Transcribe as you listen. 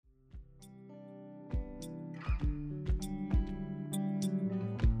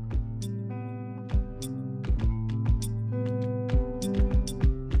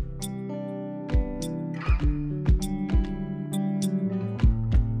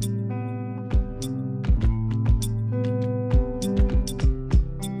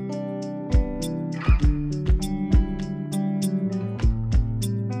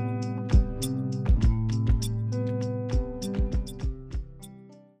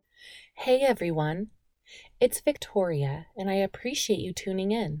Hey everyone, it's Victoria, and I appreciate you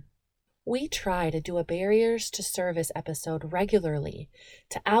tuning in. We try to do a Barriers to Service episode regularly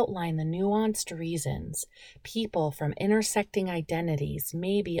to outline the nuanced reasons people from intersecting identities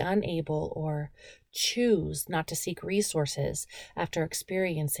may be unable or choose not to seek resources after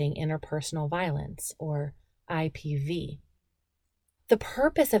experiencing interpersonal violence, or IPV. The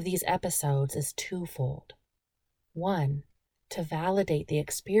purpose of these episodes is twofold. One, to validate the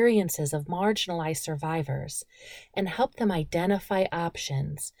experiences of marginalized survivors and help them identify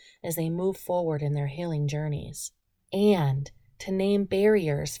options as they move forward in their healing journeys, and to name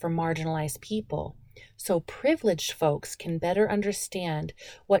barriers for marginalized people so privileged folks can better understand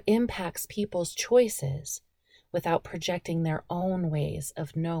what impacts people's choices without projecting their own ways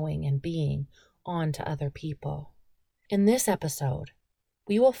of knowing and being onto other people. In this episode,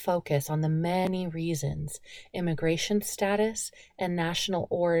 we will focus on the many reasons immigration status and national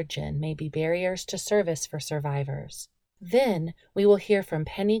origin may be barriers to service for survivors. Then we will hear from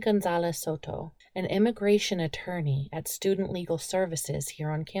Penny Gonzalez Soto, an immigration attorney at Student Legal Services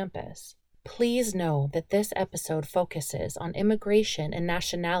here on campus. Please know that this episode focuses on immigration and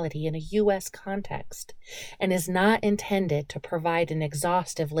nationality in a U.S. context and is not intended to provide an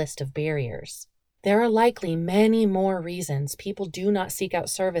exhaustive list of barriers. There are likely many more reasons people do not seek out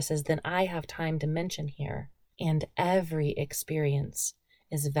services than I have time to mention here, and every experience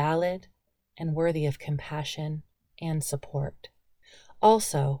is valid and worthy of compassion and support.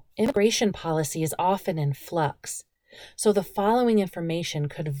 Also, immigration policy is often in flux, so the following information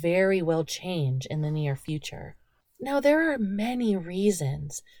could very well change in the near future. Now, there are many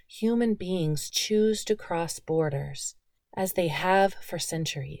reasons human beings choose to cross borders, as they have for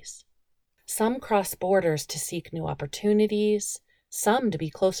centuries. Some cross borders to seek new opportunities, some to be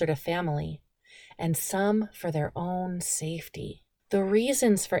closer to family, and some for their own safety. The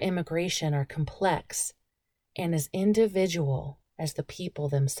reasons for immigration are complex and as individual as the people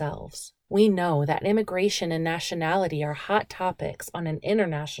themselves. We know that immigration and nationality are hot topics on an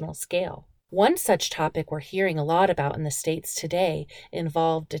international scale. One such topic we're hearing a lot about in the States today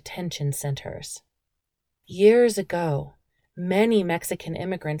involved detention centers. Years ago, many Mexican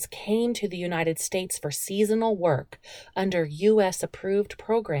immigrants came to the United States for seasonal work under U.S.-approved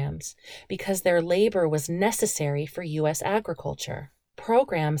programs because their labor was necessary for U.S. agriculture.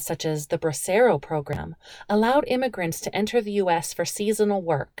 Programs such as the Bracero program allowed immigrants to enter the U.S. for seasonal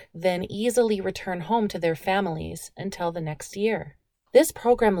work, then easily return home to their families until the next year. This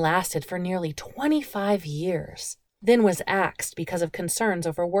program lasted for nearly 25 years, then was axed because of concerns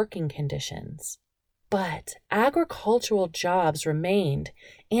over working conditions. But agricultural jobs remained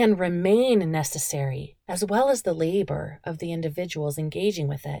and remain necessary, as well as the labor of the individuals engaging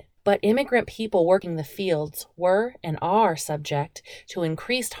with it. But immigrant people working the fields were and are subject to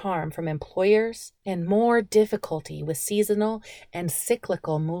increased harm from employers and more difficulty with seasonal and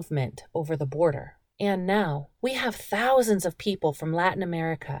cyclical movement over the border. And now we have thousands of people from Latin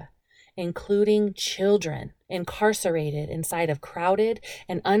America, including children, incarcerated inside of crowded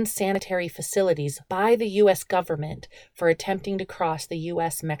and unsanitary facilities by the U.S. government for attempting to cross the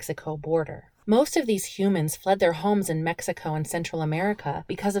U.S.-Mexico border. Most of these humans fled their homes in Mexico and Central America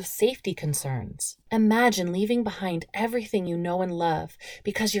because of safety concerns. Imagine leaving behind everything you know and love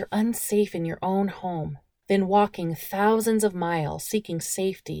because you're unsafe in your own home, then walking thousands of miles seeking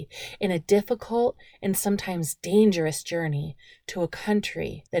safety in a difficult and sometimes dangerous journey to a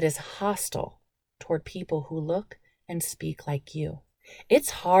country that is hostile toward people who look and speak like you. It's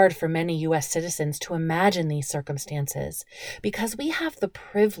hard for many U.S. citizens to imagine these circumstances because we have the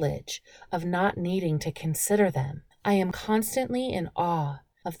privilege of not needing to consider them. I am constantly in awe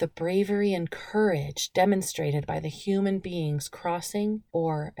of the bravery and courage demonstrated by the human beings crossing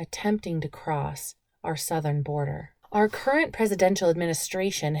or attempting to cross our southern border. Our current presidential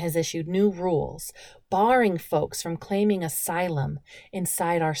administration has issued new rules barring folks from claiming asylum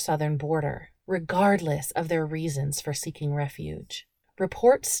inside our southern border, regardless of their reasons for seeking refuge.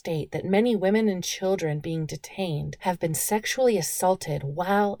 Reports state that many women and children being detained have been sexually assaulted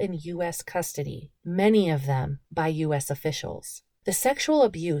while in U.S. custody, many of them by U.S. officials. The sexual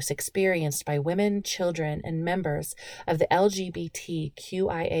abuse experienced by women, children, and members of the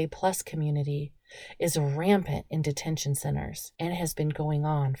LGBTQIA+ community is rampant in detention centers and has been going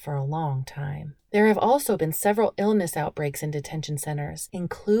on for a long time. There have also been several illness outbreaks in detention centers,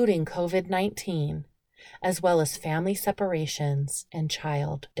 including COVID-19, as well as family separations and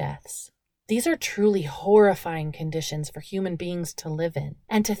child deaths. These are truly horrifying conditions for human beings to live in,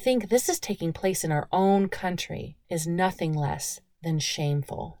 and to think this is taking place in our own country is nothing less than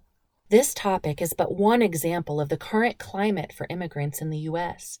shameful. This topic is but one example of the current climate for immigrants in the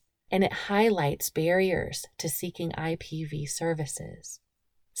U.S. and it highlights barriers to seeking IPV services.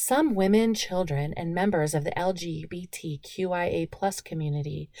 Some women, children, and members of the LGBTQIA+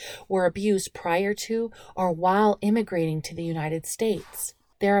 community were abused prior to or while immigrating to the United States.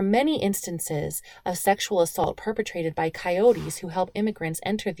 There are many instances of sexual assault perpetrated by coyotes who help immigrants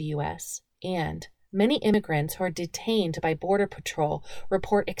enter the U.S., and many immigrants who are detained by Border Patrol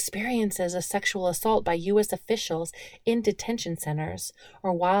report experiences of sexual assault by U.S. officials in detention centers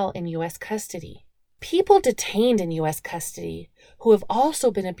or while in U.S. custody. People detained in U.S. custody who have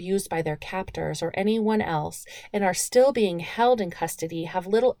also been abused by their captors or anyone else and are still being held in custody have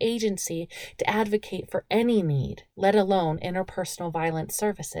little agency to advocate for any need, let alone interpersonal violence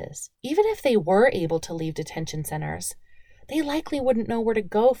services. Even if they were able to leave detention centers, they likely wouldn't know where to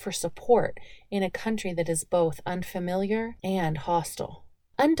go for support in a country that is both unfamiliar and hostile.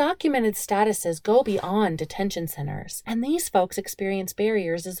 Undocumented statuses go beyond detention centers, and these folks experience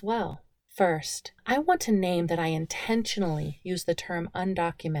barriers as well. First, I want to name that I intentionally use the term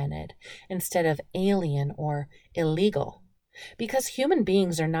undocumented instead of alien or illegal, because human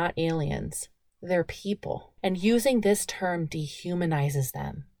beings are not aliens, they're people, and using this term dehumanizes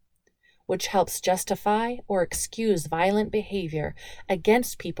them, which helps justify or excuse violent behavior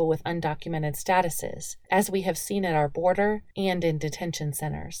against people with undocumented statuses, as we have seen at our border and in detention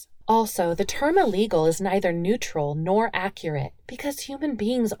centers. Also, the term illegal is neither neutral nor accurate because human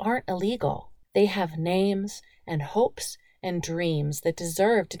beings aren't illegal. They have names and hopes and dreams that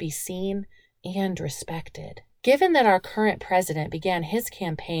deserve to be seen and respected. Given that our current president began his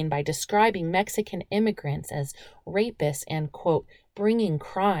campaign by describing Mexican immigrants as rapists and, quote, bringing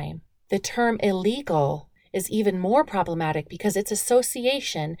crime, the term illegal is even more problematic because its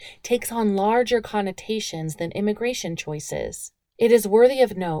association takes on larger connotations than immigration choices. It is worthy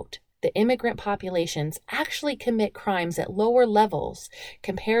of note that immigrant populations actually commit crimes at lower levels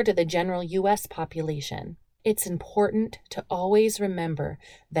compared to the general U.S. population. It's important to always remember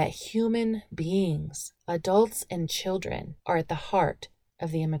that human beings, adults and children, are at the heart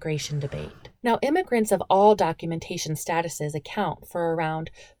of the immigration debate. Now, immigrants of all documentation statuses account for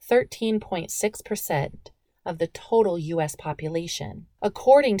around 13.6% of the total U.S. population.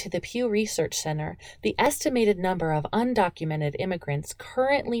 According to the Pew Research Center, the estimated number of undocumented immigrants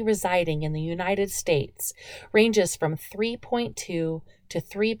currently residing in the United States ranges from 3.2 to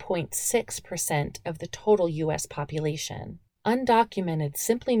 3.6% of the total U.S. population. Undocumented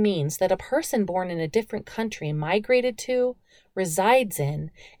simply means that a person born in a different country migrated to, resides in,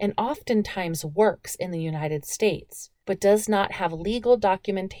 and oftentimes works in the United States, but does not have legal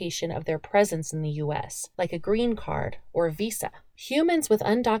documentation of their presence in the U.S., like a green card or a visa. Humans with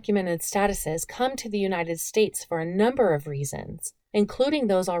undocumented statuses come to the United States for a number of reasons, including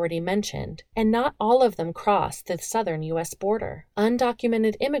those already mentioned, and not all of them cross the southern U.S. border.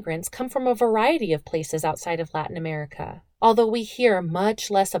 Undocumented immigrants come from a variety of places outside of Latin America, although we hear much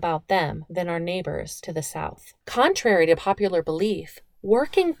less about them than our neighbors to the south. Contrary to popular belief,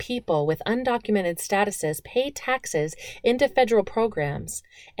 working people with undocumented statuses pay taxes into federal programs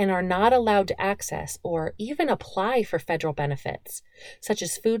and are not allowed to access or even apply for federal benefits, such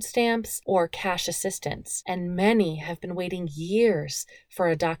as food stamps or cash assistance, and many have been waiting years for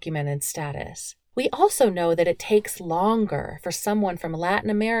a documented status. We also know that it takes longer for someone from Latin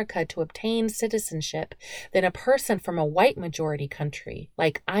America to obtain citizenship than a person from a white majority country,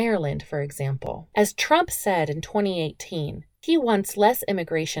 like Ireland, for example. As Trump said in 2018, he wants less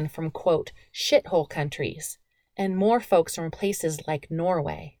immigration from, quote, shithole countries, and more folks from places like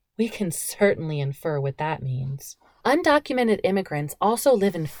Norway. We can certainly infer what that means. Undocumented immigrants also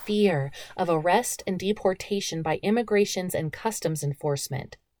live in fear of arrest and deportation by Immigrations and Customs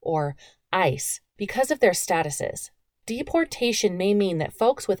Enforcement, or ICE, because of their statuses. Deportation may mean that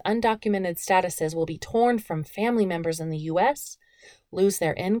folks with undocumented statuses will be torn from family members in the U.S., lose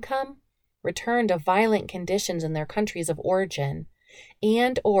their income, return to violent conditions in their countries of origin,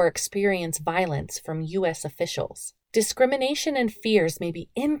 and or experience violence from U.S. officials. Discrimination and fears may be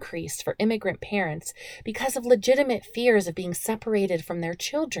increased for immigrant parents because of legitimate fears of being separated from their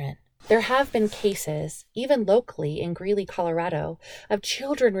children. There have been cases, even locally in Greeley, Colorado, of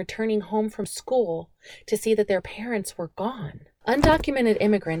children returning home from school to see that their parents were gone. Undocumented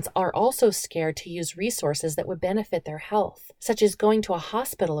immigrants are also scared to use resources that would benefit their health, such as going to a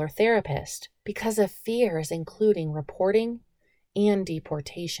hospital or therapist, because of fears including reporting and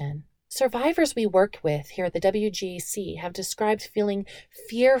deportation. Survivors we work with here at the WGAC have described feeling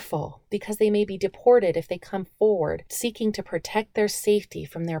fearful because they may be deported if they come forward seeking to protect their safety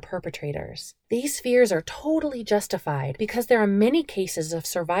from their perpetrators. These fears are totally justified because there are many cases of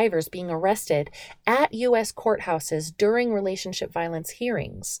survivors being arrested at U.S. courthouses during relationship violence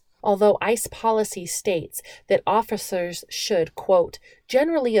hearings. although ICE policy states that officers should, quote,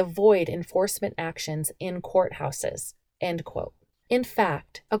 generally avoid enforcement actions in courthouses, end quote. In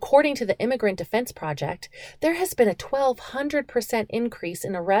fact, according to the Immigrant Defense Project, there has been a 1,200% increase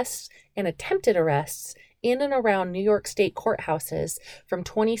in arrests and attempted arrests in and around New York State courthouses from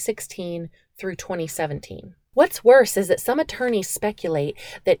 2016 through 2017. What's worse is that some attorneys speculate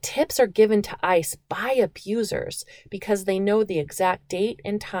that tips are given to ICE by abusers because they know the exact date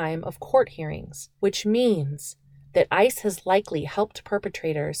and time of court hearings, which means that ICE has likely helped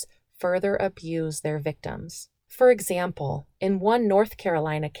perpetrators further abuse their victims. For example, in one North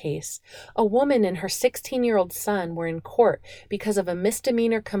Carolina case, a woman and her 16-year-old son were in court because of a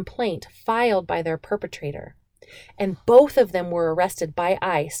misdemeanor complaint filed by their perpetrator, and both of them were arrested by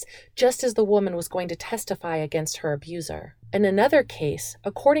ICE just as the woman was going to testify against her abuser. In another case,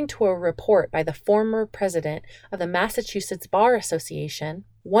 according to a report by the former president of the Massachusetts Bar Association,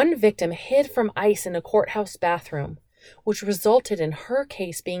 one victim hid from ICE in a courthouse bathroom, which resulted in her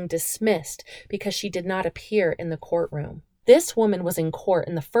case being dismissed because she did not appear in the courtroom. This woman was in court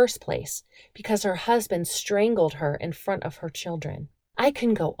in the first place because her husband strangled her in front of her children. I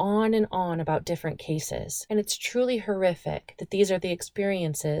can go on and on about different cases, and it's truly horrific that these are the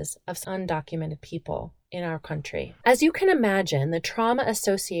experiences of undocumented people in our country. As you can imagine, the trauma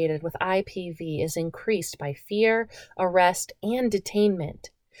associated with IPV is increased by fear, arrest, and detainment,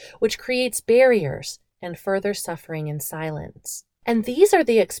 which creates barriers and further suffering in silence. And these are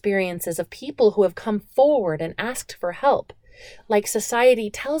the experiences of people who have come forward and asked for help, like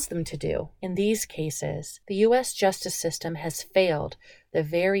society tells them to do. In these cases, the U.S. justice system has failed the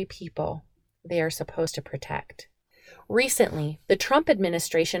very people they are supposed to protect. Recently, the Trump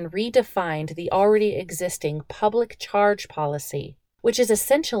administration redefined the already existing public charge policy, which is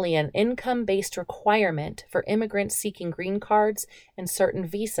essentially an income-based requirement for immigrants seeking green cards and certain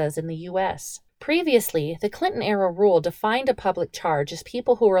visas in the U.S. Previously, the Clinton-era rule defined a public charge as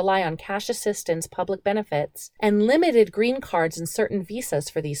people who rely on cash assistance, public benefits, and limited green cards and certain visas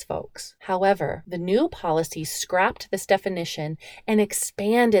for these folks. However, the new policy scrapped this definition and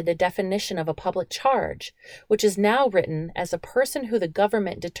expanded the definition of a public charge, which is now written as a person who the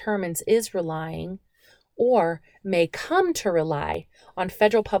government determines is relying or may come to rely on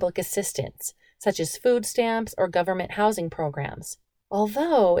federal public assistance, such as food stamps or government housing programs.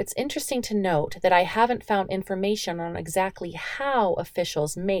 Although it's interesting to note that I haven't found information on exactly how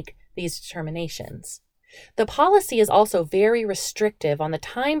officials make these determinations. The policy is also very restrictive on the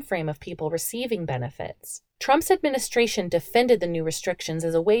time frame of people receiving benefits. Trump's administration defended the new restrictions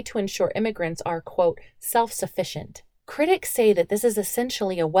as a way to ensure immigrants are, quote, self-sufficient. Critics say that this is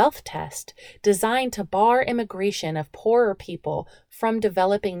essentially a wealth test designed to bar immigration of poorer people from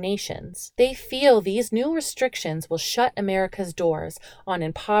developing nations. They feel these new restrictions will shut America's doors on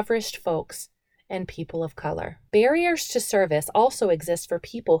impoverished folks and people of color. Barriers to service also exist for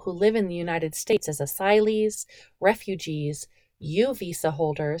people who live in the United States as asylees, refugees, U visa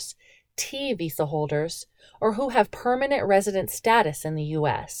holders, T visa holders, or who have permanent resident status in the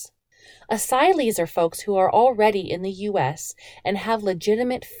U.S. Asylees are folks who are already in the U.S. and have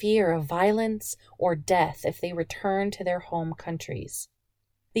legitimate fear of violence or death if they return to their home countries.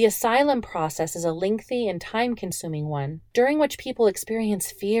 The asylum process is a lengthy and time-consuming one, during which people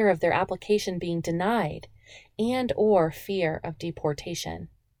experience fear of their application being denied and/or fear of deportation.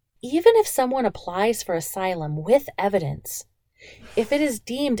 Even if someone applies for asylum with evidence, if it is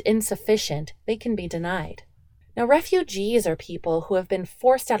deemed insufficient, they can be denied. Now, refugees are people who have been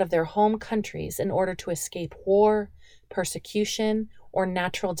forced out of their home countries in order to escape war, persecution, or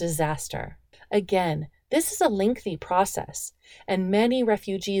natural disaster. Again, this is a lengthy process, and many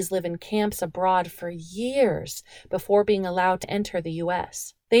refugees live in camps abroad for years before being allowed to enter the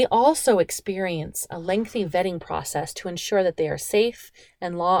U.S. They also experience a lengthy vetting process to ensure that they are safe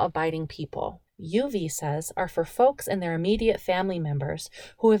and law-abiding people. U visas are for folks and their immediate family members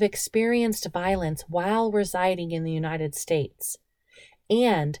who have experienced violence while residing in the United States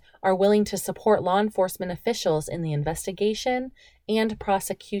and are willing to support law enforcement officials in the investigation and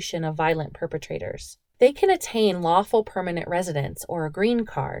prosecution of violent perpetrators. They can attain lawful permanent residence or a green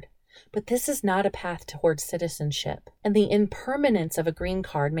card, but this is not a path towards citizenship, and the impermanence of a green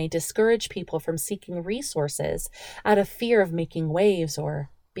card may discourage people from seeking resources out of fear of making waves or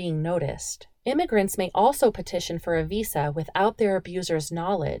being noticed. Immigrants may also petition for a visa without their abuser's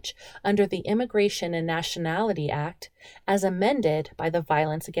knowledge under the Immigration and Nationality Act as amended by the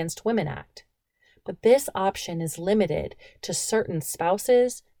Violence Against Women Act. But this option is limited to certain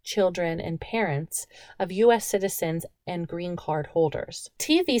spouses, children, and parents of U.S. citizens and green card holders.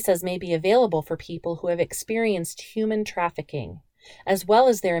 T visas may be available for people who have experienced human trafficking, as well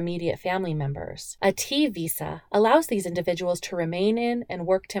as their immediate family members. A T visa allows these individuals to remain in and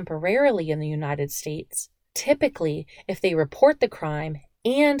work temporarily in the United States, typically if they report the crime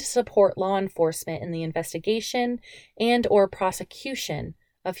and support law enforcement in the investigation and/or prosecution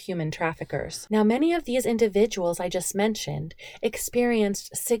of human traffickers. Now, many of these individuals I just mentioned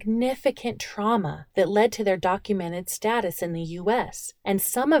experienced significant trauma that led to their documented status in the U.S., and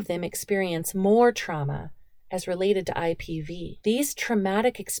some of them experience more trauma as related to IPV. These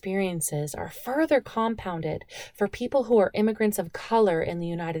traumatic experiences are further compounded for people who are immigrants of color in the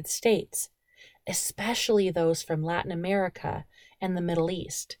United States, especially those from Latin America and the Middle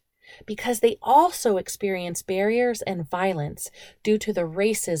East, because they also experience barriers and violence due to the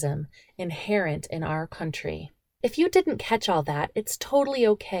racism inherent in our country. If you didn't catch all that, it's totally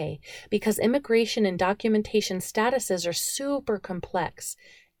okay, because immigration and documentation statuses are super complex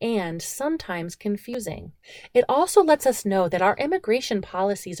and sometimes confusing. It also lets us know that our immigration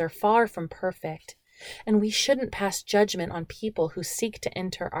policies are far from perfect, and we shouldn't pass judgment on people who seek to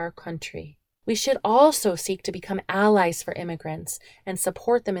enter our country. We should also seek to become allies for immigrants and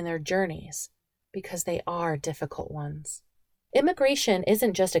support them in their journeys, because they are difficult ones. Immigration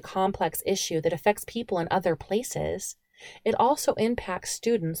isn't just a complex issue that affects people in other places. It also impacts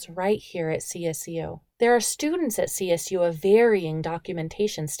students right here at CSU. There are students at CSU of varying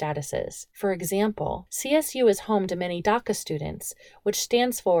documentation statuses. For example, CSU is home to many DACA students, which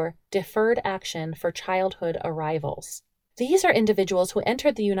stands for Deferred Action for Childhood Arrivals. These are individuals who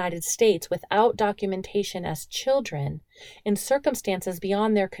entered the United States without documentation as children in circumstances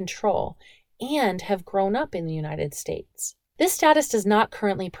beyond their control and have grown up in the United States. This status does not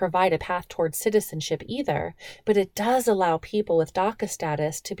currently provide a path towards citizenship either, but it does allow people with DACA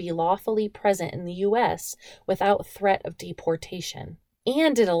status to be lawfully present in the U.S. without threat of deportation.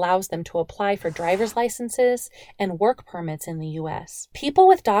 And it allows them to apply for driver's licenses and work permits in the U.S. People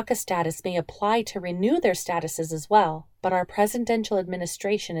with DACA status may apply to renew their statuses as well, but our presidential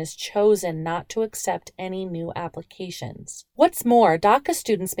administration has chosen not to accept any new applications. What's more, DACA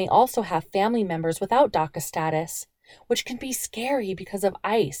students may also have family members without DACA status, which can be scary because of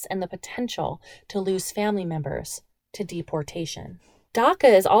ICE and the potential to lose family members to deportation.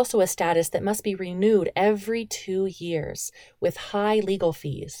 DACA is also a status that must be renewed every 2 years with high legal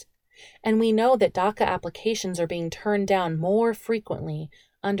fees. And we know that DACA applications are being turned down more frequently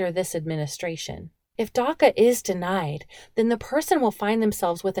under this administration. If DACA is denied, then the person will find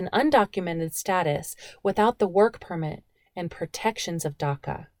themselves with an undocumented status without the work permit and protections of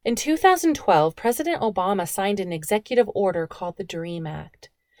DACA. In 2012, President Obama signed an executive order called the DREAM Act,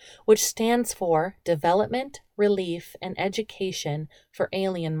 which stands for Development, Relief, and Education for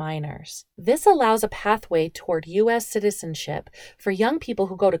Alien Minors. This allows a pathway toward U.S. citizenship for young people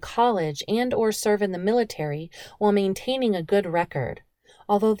who go to college and/or serve in the military while maintaining a good record,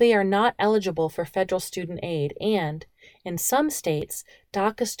 although they are not eligible for federal student aid, and, in some states,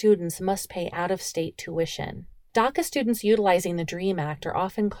 DACA students must pay out-of-state tuition. DACA students utilizing the DREAM Act are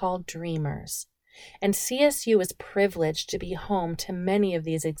often called Dreamers, and CSU is privileged to be home to many of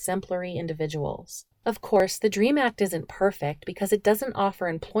these exemplary individuals. Of course, the DREAM Act isn't perfect because it doesn't offer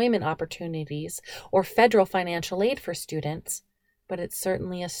employment opportunities or federal financial aid for students, but it's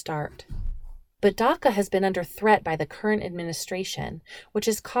certainly a start. But DACA has been under threat by the current administration, which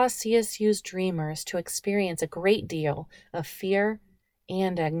has caused CSU's Dreamers to experience a great deal of fear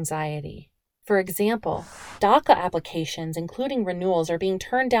and anxiety. For example, DACA applications, including renewals, are being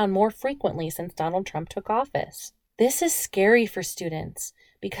turned down more frequently since Donald Trump took office. This is scary for students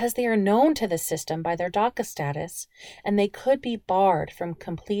because they are known to the system by their DACA status, and they could be barred from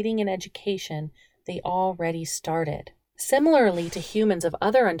completing an education they already started. Similarly to humans of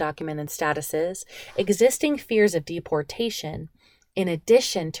other undocumented statuses, existing fears of deportation, in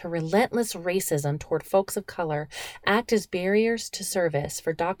addition to relentless racism toward folks of color, act as barriers to service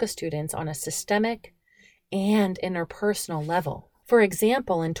for DACA students on a systemic and interpersonal level. For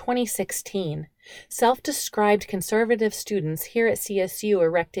example, in 2016, self-described conservative students here at CSU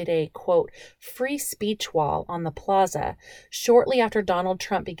erected a, quote, free speech wall on the plaza shortly after Donald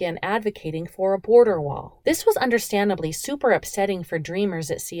Trump began advocating for a border wall. This was understandably super upsetting for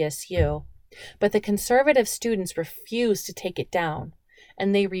Dreamers at CSU, but the conservative students refused to take it down,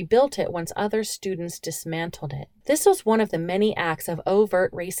 and they rebuilt it once other students dismantled it. This was one of the many acts of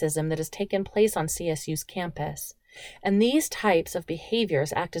overt racism that has taken place on CSU's campus, and these types of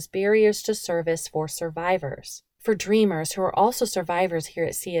behaviors act as barriers to service for survivors. For Dreamers who are also survivors here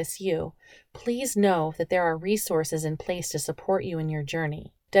at CSU, please know that there are resources in place to support you in your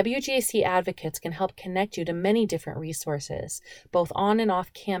journey. WGAC advocates can help connect you to many different resources, both on and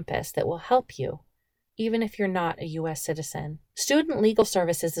off campus, that will help you, even if you're not a U.S. citizen. Student Legal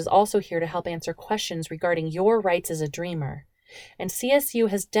Services is also here to help answer questions regarding your rights as a dreamer, and CSU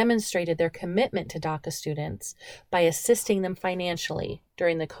has demonstrated their commitment to DACA students by assisting them financially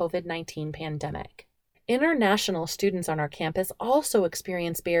during the COVID-19 pandemic. International students on our campus also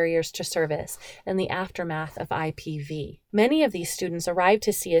experience barriers to service in the aftermath of IPV. Many of these students arrive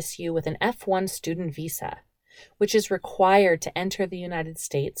to CSU with an F1 student visa, which is required to enter the United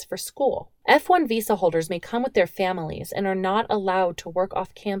States for school. F1 visa holders may come with their families and are not allowed to work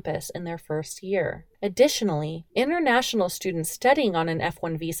off campus in their first year. Additionally, international students studying on an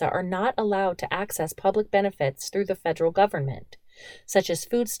F1 visa are not allowed to access public benefits through the federal government, such as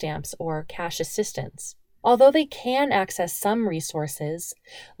food stamps or cash assistance. Although they can access some resources,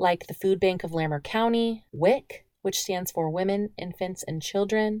 like the Food Bank of Larimer County, WIC, which stands for Women, Infants, and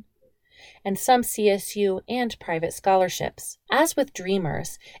Children, and some CSU and private scholarships. As with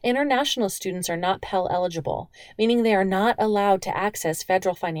Dreamers, international students are not Pell eligible, meaning they are not allowed to access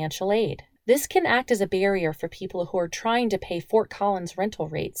federal financial aid. This can act as a barrier for people who are trying to pay Fort Collins rental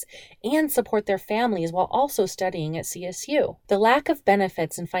rates and support their families while also studying at CSU. The lack of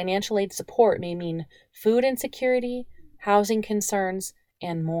benefits and financial aid support may mean food insecurity, housing concerns,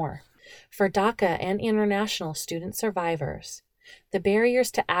 and more. For DACA and international student survivors, the barriers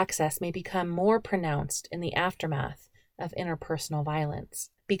to access may become more pronounced in the aftermath of interpersonal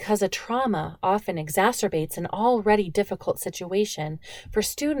violence, because a trauma often exacerbates an already difficult situation for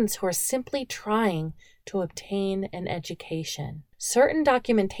students who are simply trying to obtain an education. Certain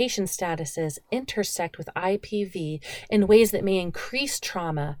documentation statuses intersect with IPV in ways that may increase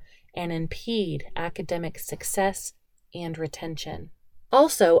trauma and impede academic success and retention.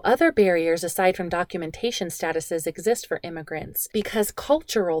 Also, other barriers aside from documentation statuses exist for immigrants because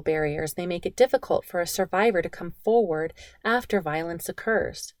cultural barriers may make it difficult for a survivor to come forward after violence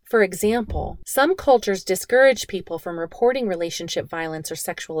occurs. For example, some cultures discourage people from reporting relationship violence or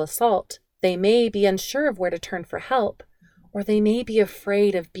sexual assault. They may be unsure of where to turn for help, or they may be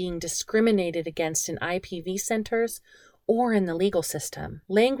afraid of being discriminated against in IPV centers or in the legal system.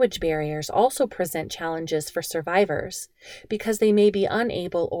 Language barriers also present challenges for survivors because they may be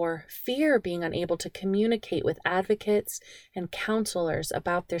unable or fear being unable to communicate with advocates and counselors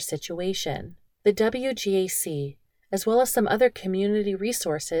about their situation. The WGAC, as well as some other community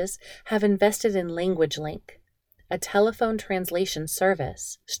resources, have invested in Language Link, a telephone translation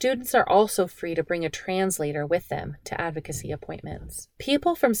service. Students are also free to bring a translator with them to advocacy appointments.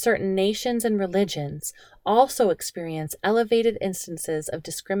 People from certain nations and religions also experience elevated instances of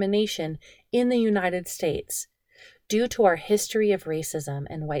discrimination in the United States due to our history of racism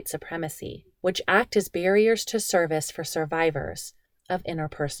and white supremacy, which act as barriers to service for survivors of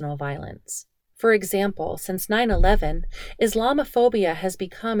interpersonal violence. For example, since 9/11, Islamophobia has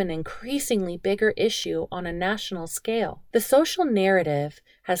become an increasingly bigger issue on a national scale. The social narrative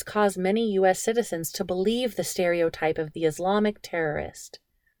has caused many U.S. citizens to believe the stereotype of the Islamic terrorist,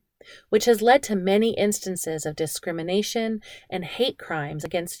 which has led to many instances of discrimination and hate crimes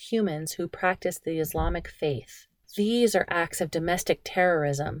against humans who practice the Islamic faith. These are acts of domestic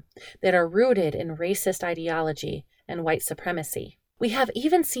terrorism that are rooted in racist ideology and white supremacy. We have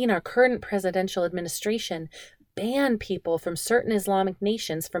even seen our current presidential administration ban people from certain Islamic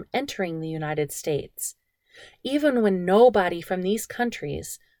nations from entering the United States, even when nobody from these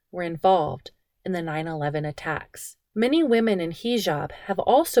countries were involved in the 9/11 attacks. Many women in hijab have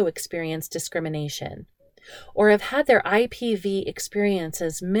also experienced discrimination or have had their IPV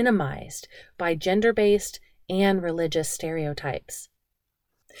experiences minimized by gender-based and religious stereotypes.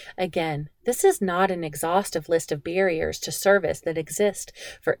 Again, this is not an exhaustive list of barriers to service that exist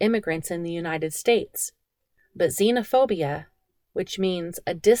for immigrants in the United States, but xenophobia, which means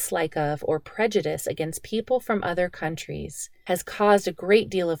a dislike of or prejudice against people from other countries, has caused a great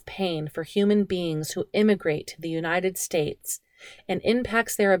deal of pain for human beings who immigrate to the United States and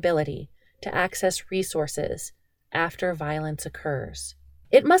impacts their ability to access resources after violence occurs.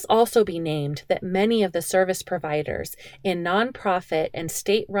 It must also be named that many of the service providers in nonprofit and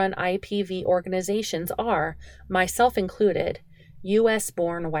state-run IPV organizations are, myself included,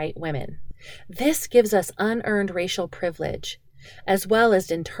 U.S.-born white women. This gives us unearned racial privilege, as well as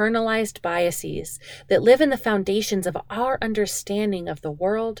internalized biases that live in the foundations of our understanding of the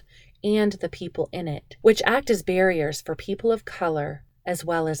world and the people in it, which act as barriers for people of color as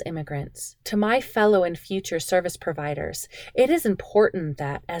well as immigrants. To my fellow and future service providers, it is important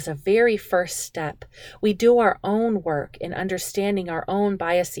that, as a very first step, we do our own work in understanding our own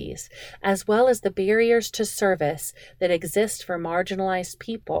biases, as well as the barriers to service that exist for marginalized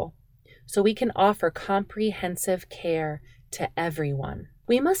people, so we can offer comprehensive care to everyone.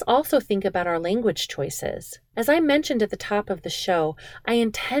 We must also think about our language choices. As I mentioned at the top of the show, I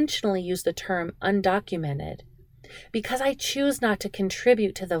intentionally use the term undocumented because I choose not to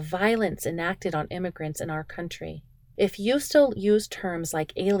contribute to the violence enacted on immigrants in our country. If you still use terms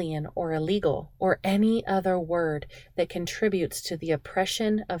like alien or illegal or any other word that contributes to the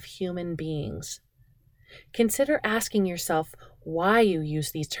oppression of human beings, consider asking yourself why you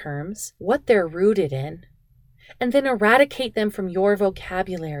use these terms, what they're rooted in, and then eradicate them from your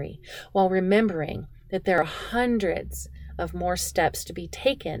vocabulary while remembering that there are hundreds of more steps to be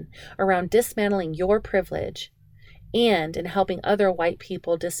taken around dismantling your privilege and in helping other white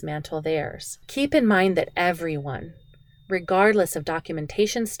people dismantle theirs. Keep in mind that everyone, regardless of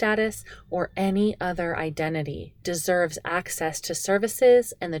documentation status or any other identity, deserves access to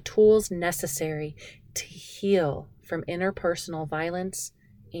services and the tools necessary to heal from interpersonal violence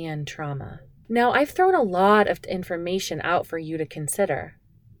and trauma. Now, I've thrown a lot of information out for you to consider.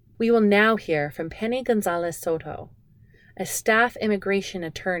 We will now hear from Penny Gonzalez Soto, a staff immigration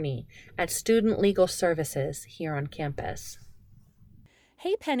attorney at Student Legal Services here on campus.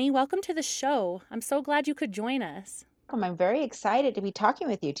 Hey, Penny, welcome to the show. I'm so glad you could join us. I'm very excited to be talking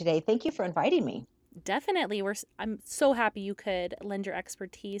with you today. Thank you for inviting me. Definitely. I'm so happy you could lend your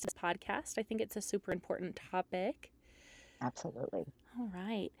expertise to this podcast. I think it's a super important topic. Absolutely. All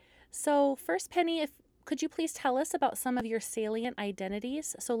right. So first, Penny, could you please tell us about some of your salient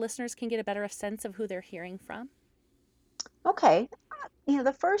identities so listeners can get a better sense of who they're hearing from? Okay.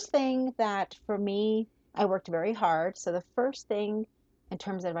 The first thing that for me, I worked very hard. So the first thing in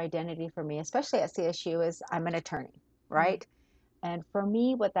terms of identity for me, especially at CSU, is I'm an attorney, right? And for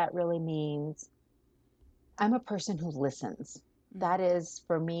me, what that really means, I'm a person who listens. That is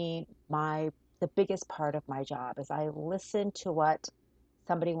for me, the biggest part of my job is I listen to what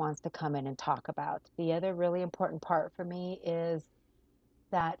somebody wants to come in and talk about. The other really important part for me is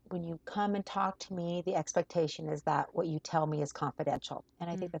that when you come and talk to me, the expectation is that what you tell me is confidential. And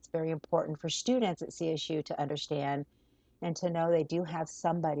I think that's very important for students at CSU to understand and to know they do have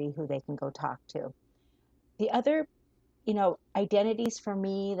somebody who they can go talk to. The other, identities for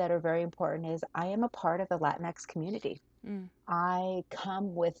me that are very important is I am a part of the Latinx community. I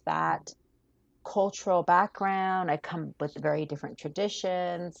come with that cultural background. I come with very different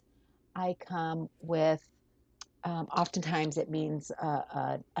traditions. I come with oftentimes it means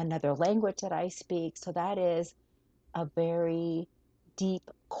another language that I speak. So that is a very deep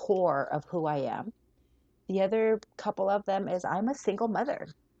core of who I am. The other couple of them is I'm a single mother.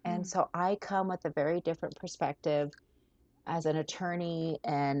 And so I come with a very different perspective as an attorney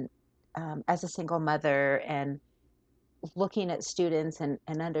and as a single mother and looking at students and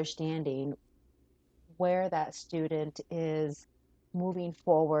understanding where that student is moving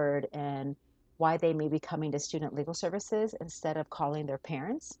forward and why they may be coming to student legal services instead of calling their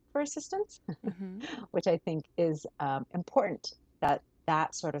parents for assistance, which I think is important that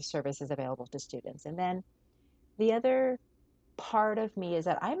that sort of service is available to students. And then the other part of me is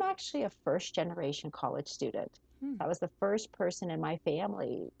that I'm actually a first generation college student. I was the first person in my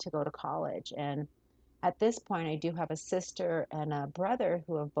family to go to college. And at this point, I do have a sister and a brother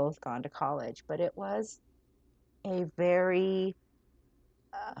who have both gone to college, but it was a very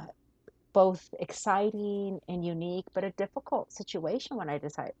both exciting and unique, but a difficult situation when I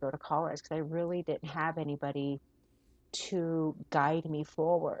decided to go to college because I really didn't have anybody to guide me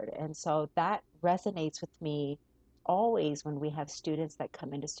forward. And so that resonates with me always when we have students that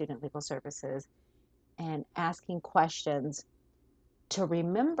come into student legal services and asking questions to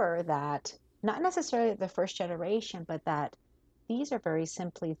remember that not necessarily the first generation, but that these are very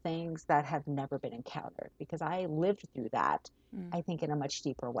simply things that have never been encountered because I lived through that, I think, in a much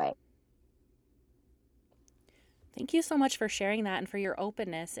deeper way. Thank you so much for sharing that and for your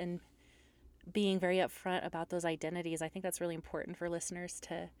openness and being very upfront about those identities. I think that's really important for listeners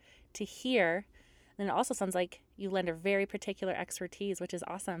to hear. And it also sounds like you lend a very particular expertise, which is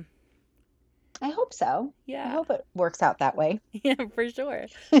awesome. I hope so. Yeah. I hope it works out that way. Yeah, for sure.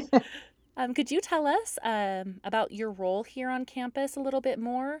 Could you tell us about your role here on campus a little bit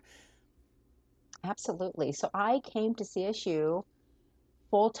more? Absolutely. So I came to CSU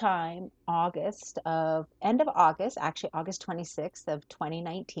full-time end of August, actually August 26th of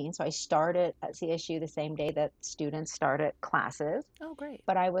 2019. So I started at CSU the same day that students started classes. Oh, great.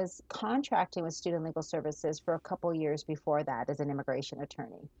 But I was contracting with Student Legal Services for a couple years before that as an immigration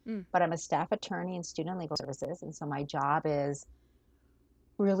attorney. But I'm a staff attorney in Student Legal Services. And so my job is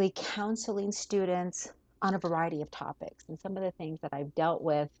really counseling students on a variety of topics. And some of the things that I've dealt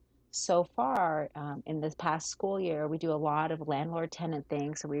with so far in this past school year, we do a lot of landlord-tenant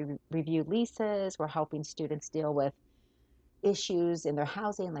things. So we review leases. We're helping students deal with issues in their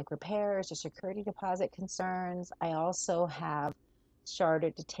housing, like repairs or security deposit concerns. I also have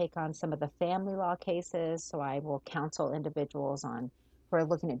started to take on some of the family law cases. So I will counsel individuals on who are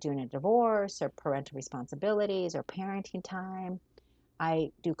looking at doing a divorce or parental responsibilities or parenting time.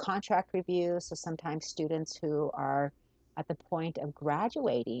 I do contract reviews. So sometimes students who are at the point of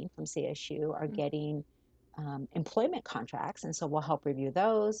graduating from CSU are getting employment contracts. And so we'll help review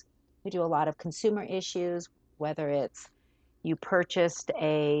those. We do a lot of consumer issues, whether it's you purchased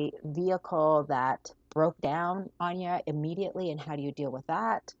a vehicle that broke down on you immediately, and how do you deal with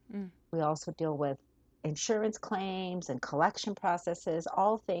that? Mm. We also deal with insurance claims and collection processes,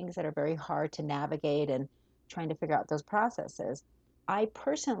 all things that are very hard to navigate and trying to figure out those processes. I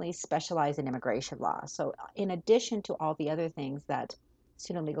personally specialize in immigration law. So, in addition to all the other things that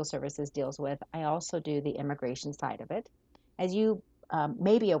Student Legal Services deals with, I also do the immigration side of it. As you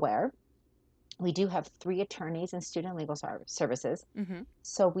may be aware, we do have 3 attorneys in Student Legal Services. Mm-hmm.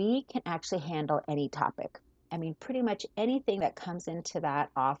 So we can actually handle any topic. I mean, pretty much anything that comes into that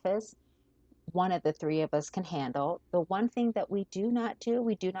office, one of the 3 of us can handle. The one thing that we do not do,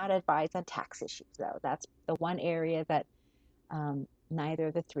 we do not advise on tax issues, though. That's the one area that neither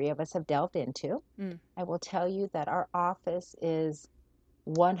of the 3 of us have delved into. Mm. I will tell you that our office is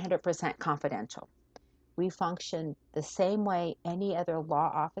 100% confidential. We function the same way any other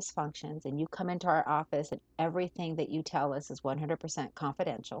law office functions, and you come into our office and everything that you tell us is 100%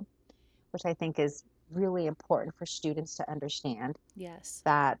 confidential, which I think is really important for students to understand, Yes.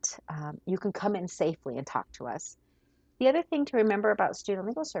 that you can come in safely and talk to us. The other thing to remember about Student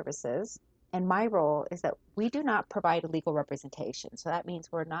Legal Services and my role is that we do not provide legal representation. So that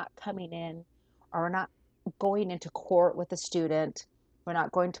means we're not coming in, or we're not going into court with a student. We're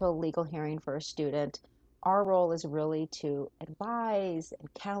not going to a legal hearing for a student. Our role is really to advise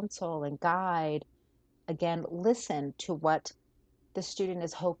and counsel and guide, again, listen to what the student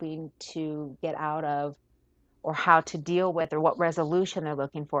is hoping to get out of, or how to deal with, or what resolution they're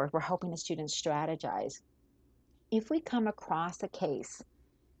looking for. We're helping the students strategize. If we come across a case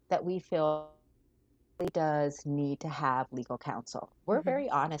that we feel does need to have legal counsel, we're Mm-hmm. very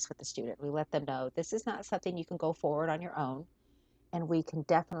honest with the student. We let them know this is not something you can go forward on your own, and we can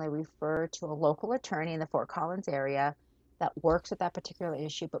definitely refer to a local attorney in the Fort Collins area that works with that particular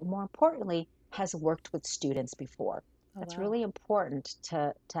issue, but more importantly, has worked with students before. Oh, That's wow. really important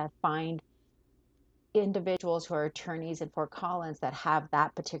to find individuals who are attorneys in Fort Collins that have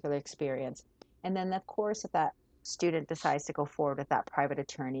that particular experience. And then, of course, if that student decides to go forward with that private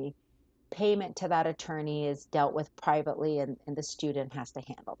attorney, payment to that attorney is dealt with privately, and the student has to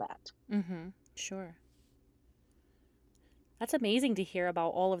handle that. Mm-hmm. Sure. That's amazing to hear about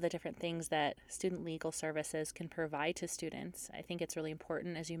all of the different things that student legal services can provide to students. I think it's really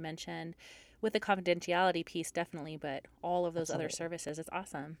important, as you mentioned, with the confidentiality piece, definitely, but all of those other Absolutely. services. It's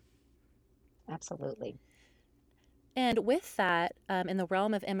awesome. Absolutely. And with that, in the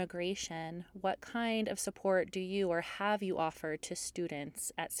realm of immigration, what kind of support do you or have you offered to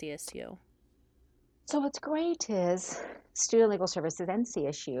students at CSU? So what's great is Student Legal Services and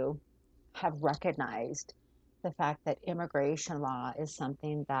CSU have recognized the fact that immigration law is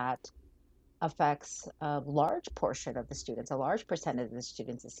something that affects a large portion of the students, a large percentage of the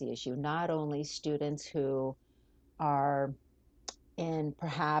students at CSU, not only students who are in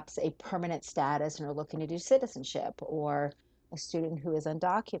perhaps a permanent status and are looking to do citizenship, or a student who is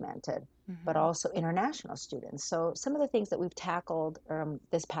undocumented, but Mm-hmm. also international students. So some of the things that we've tackled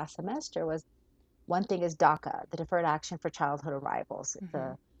this past semester was, one thing is DACA, the Deferred Action for Childhood Arrivals.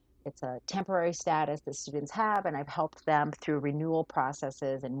 Mm-hmm. It's a temporary status that students have, and I've helped them through renewal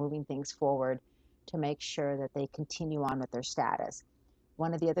processes and moving things forward to make sure that they continue on with their status.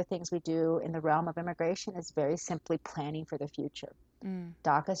 One of the other things we do in the realm of immigration is very simply planning for the future. Mm.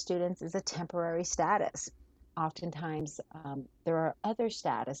 DACA students is a temporary status. Oftentimes, there are other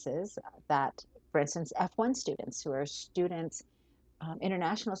statuses that, for instance, F1 students, who are students,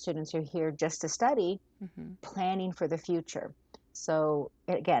 international students who are here just to study, Mm-hmm. planning for the future. So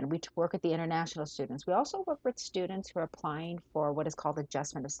again, we work with the international students. We also work with students who are applying for what is called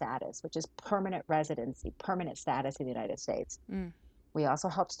adjustment of status, which is permanent residency, permanent status in the United States. Mm. We also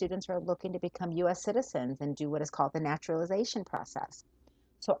help students who are looking to become U.S. citizens and do what is called the naturalization process.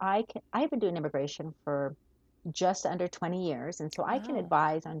 So I've been doing immigration for just under 20 years, and so I can Wow.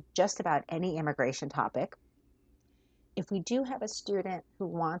 advise on just about any immigration topic. If we do have a student who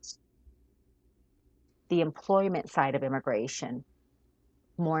wants the employment side of immigration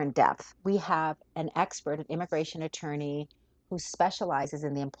more in depth, we have an expert, an immigration attorney who specializes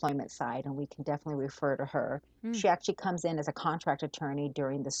in the employment side, and we can definitely refer to her. Mm. She actually comes in as a contract attorney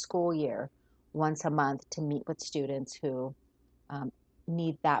during the school year once a month to meet with students who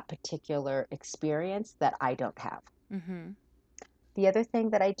need that particular experience that I don't have. Mm-hmm. The other thing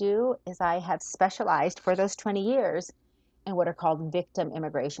that I do is I have specialized for those 20 years in what are called victim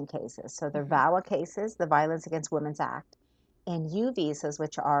immigration cases. So they're Mm-hmm. VAWA cases, the Violence Against Women's Act, and U visas,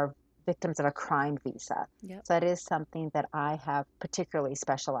 which are victims of a crime visa. Yep. So that is something that I have particularly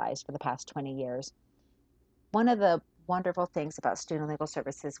specialized for the past 20 years. One of the wonderful things about Student Legal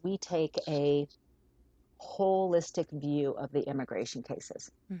Services, we take a holistic view of the immigration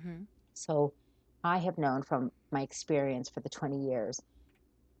cases. Mm-hmm. So I have known from my experience for the 20 years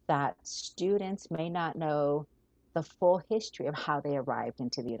that students may not know the full history of how they arrived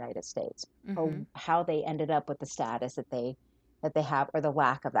into the United States or Mm-hmm. how they ended up with the status that they have or the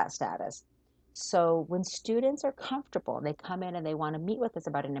lack of that status. So when students are comfortable and they come in and they want to meet with us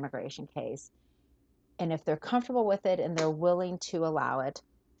about an immigration case, and if they're comfortable with it and they're willing to allow it,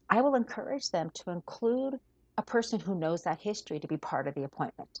 I will encourage them to include a person who knows that history to be part of the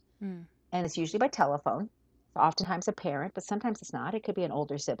appointment. Mm. And it's usually by telephone. It's oftentimes a parent, but sometimes it's not. It could be an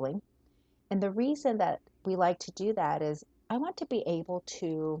older sibling. And the reason that we like to do that is I want to be able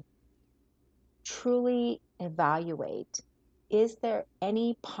to truly evaluate, is there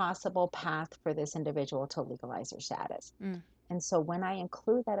any possible path for this individual to legalize their status? Mm. And so when I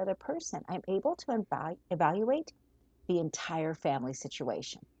include that other person, I'm able to evaluate the entire family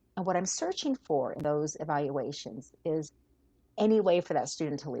situation. And what I'm searching for in those evaluations is any way for that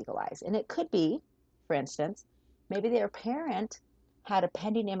student to legalize. And it could be, for instance, maybe their parent had a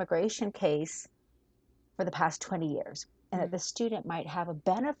pending immigration case for the past 20 years, and that Mm. the student might have a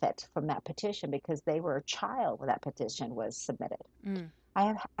benefit from that petition because they were a child when that petition was submitted. Mm.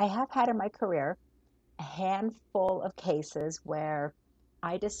 I have had in my career a handful of cases where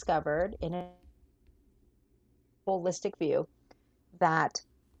I discovered in a holistic view that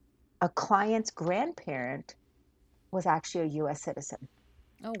a client's grandparent was actually a US citizen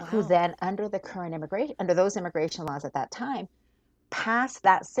Oh, who wow. then under those immigration laws at that time passed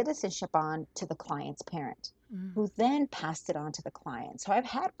that citizenship on to the client's parent, Mm. who then passed it on to the client. So I've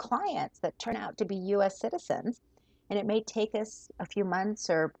had clients that turn out to be US citizens, and it may take us a few months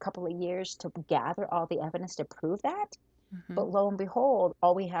or a couple of years to gather all the evidence to prove that. Mm-hmm. But lo and behold,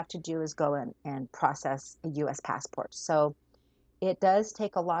 all we have to do is go in and process a US passport. So it does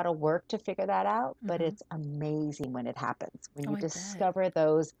take a lot of work to figure that out, but Mm-hmm. it's amazing when it happens, when Oh, you I bet. discover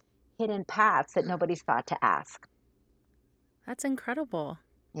those hidden paths that nobody's thought to ask. That's incredible.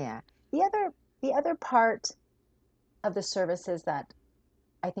 Yeah. The other part of the services that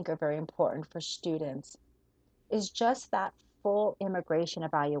I think are very important for students is just that full immigration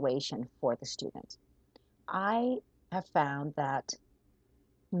evaluation for the student. I have found that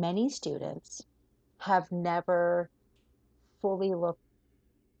many students have never fully looked.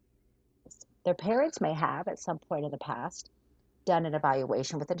 Their parents may have at some point in the past done an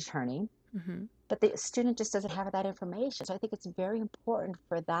evaluation with an attorney, Mm-hmm. but the student just doesn't have that information. So I think it's very important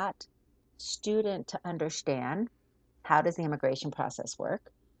for that student to understand, how does the immigration process work?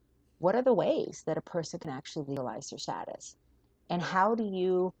 What are the ways that a person can actually legalize their status? And how do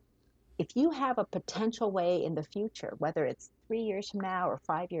you, if you have a potential way in the future, whether it's 3 years from now or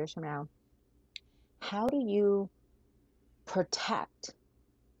 5 years from now, how do you protect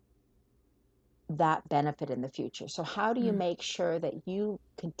that benefit in the future? So, how do you Mm. make sure that you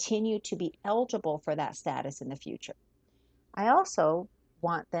continue to be eligible for that status in the future? I also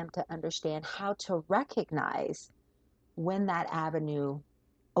want them to understand how to recognize when that avenue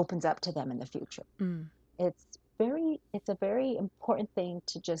opens up to them in the future. Mm. It's a very important thing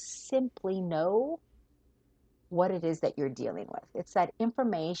to just simply know what it is that you're dealing with. It's that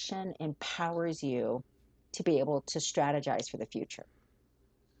information empowers you to be able to strategize for the future.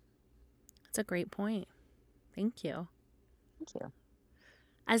 That's a great point. Thank you. Thank you.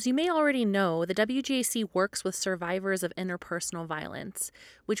 As you may already know, the WGAC works with survivors of interpersonal violence,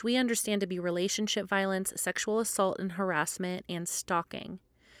 which we understand to be relationship violence, sexual assault and harassment, and stalking.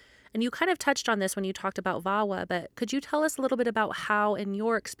 And you kind of touched on this when you talked about VAWA, but could you tell us a little bit about how, in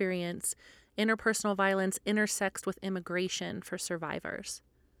your experience, interpersonal violence intersects with immigration for survivors?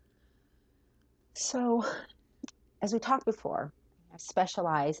 So, as we talked before, I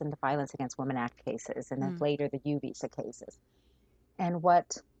specialize in the Violence Against Women Act cases and then Mm. later the U visa cases. And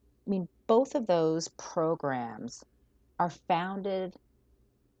both of those programs are founded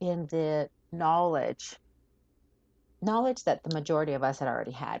in the knowledge that the majority of us had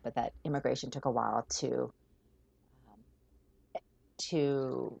already had, but that immigration took a while to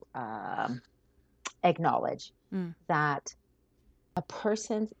acknowledge Mm. that a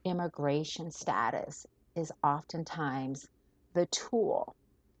person's immigration status is oftentimes the tool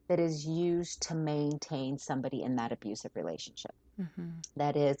that is used to maintain somebody in that abusive relationship. Mhm.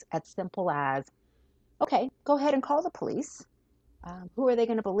 that is as simple as, okay, go ahead and call the police. Who are they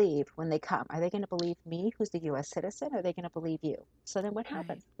going to believe when they come? Are they going to believe me, who's the US citizen, or are they going to believe you? So then what Right.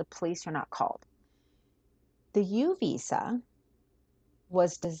 happens? The police are not called. The U visa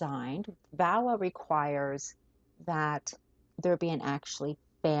was designed, VAWA requires that there be an actually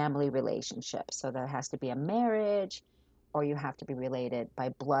family relationship. So there has to be a marriage or you have to be related by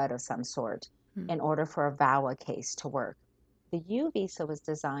blood of some sort Mm. in order for a VAWA case to work. The U visa was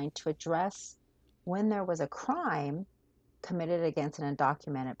designed to address when there was a crime committed against an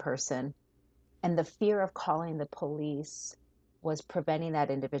undocumented person and the fear of calling the police was preventing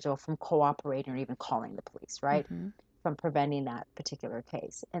that individual from cooperating or even calling the police, right? Mhm. From preventing that particular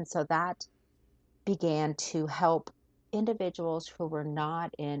case. And so that began to help individuals who were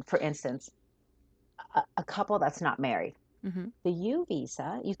not in, for instance, a couple that's not married. Mhm. The U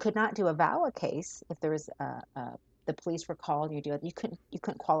visa, you could not do a VAWA case if there was the police were called and you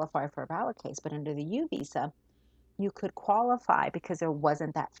couldn't qualify for a VAWA case. But under the U visa, you could qualify because there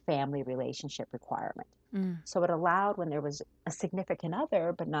wasn't that family relationship requirement. Mm. So it allowed when there was a significant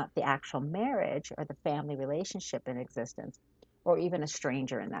other, but not the actual marriage or the family relationship in existence, or even a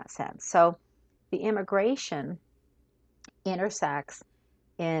stranger in that sense. So the immigration intersects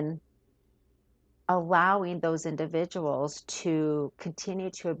in allowing those individuals to continue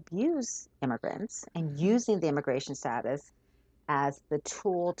to abuse immigrants and Mhm. using the immigration status as the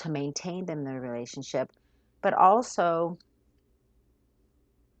tool to maintain them in the relationship, but also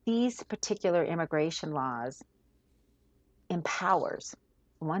these particular immigration laws empowers.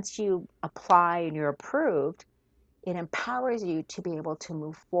 Once you apply and you're approved, it empowers you to be able to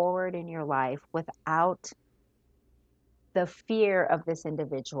move forward in your life without the fear of this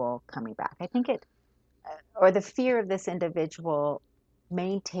individual coming back. I think it, or the fear of this individual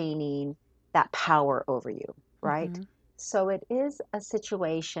maintaining that power over you, right? Mhm. So it is a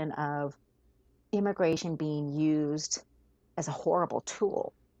situation of immigration being used as a horrible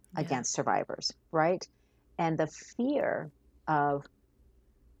tool Yeah. against survivors, right? And the fear of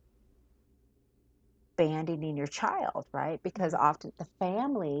abandoning your child, right? Because Mm. often the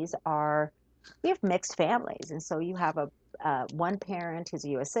families are, we have mixed families. And so you have a one parent who's a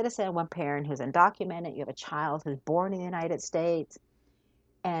US citizen, one parent who's undocumented, you have a child who's born in the United States.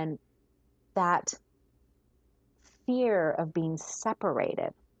 And that fear of being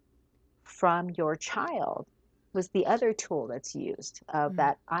separated from your child was the other tool that's used of Mm.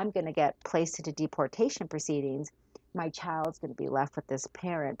 that I'm going to get placed into deportation proceedings. My child's going to be left with this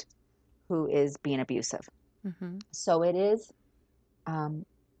parent who is being abusive. Mhm. So it is um,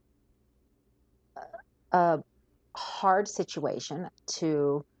 a hard situation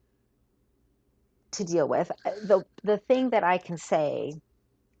to deal with. The thing that I can say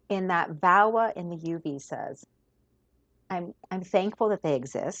in that VAWA and the U visas, I'm thankful that they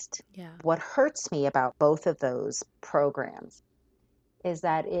exist. Yeah. What hurts me about both of those programs is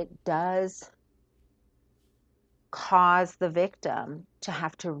that it does cause the victim to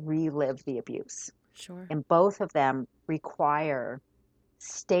have to relive the abuse. Sure. And both of them require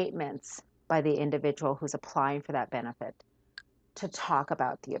statements by the individual who's applying for that benefit to talk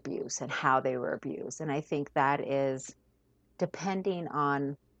about the abuse and how they were abused. And I think that is, depending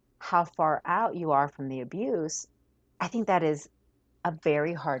on how far out you are from the abuse, I think that is a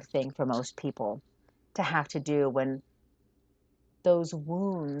very hard thing for most people to have to do when those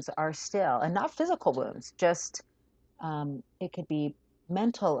wounds are still, and not physical wounds, just it could be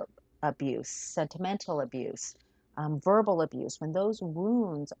mental abuse, sentimental abuse, verbal abuse, when those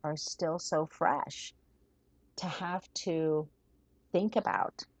wounds are still so fresh, to have to think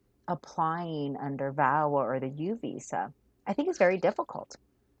about applying under VAWA or the U visa, I think is very difficult.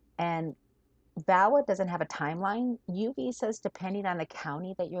 And VAWA doesn't have a timeline. U visas, depending on the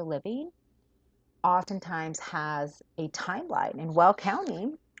county that you're living, oftentimes has a timeline. In Well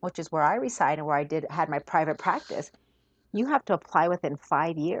County, which is where I reside and where I had my private practice, you have to apply within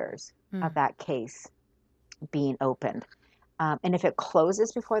 5 years of Mm. that case being opened. And if it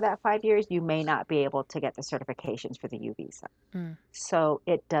closes before that 5 years, you may not be able to get the certifications for the U visa. Mm. So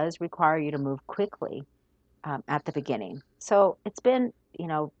it does require you to move quickly at the beginning. So it's been,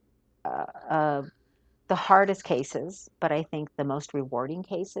 uh, uh, the hardest cases, but I think the most rewarding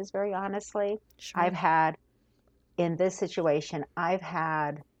cases, very honestly. I've Sure. had, in this situation, I've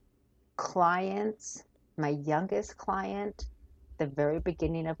had clients, my youngest client, the very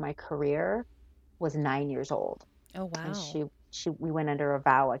beginning of my career, was 9 years old. Oh, And wow. we went under a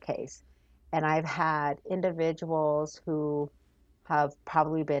VAWA case. And I've had individuals who have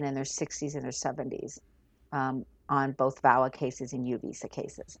probably been in their 60s and their 70s on both VAWA cases and U visa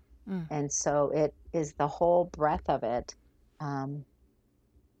cases. Mm. And so it is the whole breadth of it um,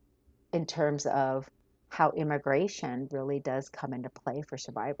 in terms of how immigration really does come into play for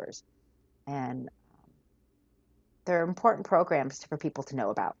survivors. And they're important programs for people to know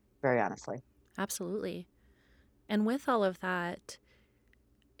about, very honestly. Absolutely. And with all of that,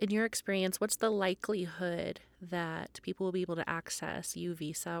 in your experience, what's the likelihood that people will be able to access U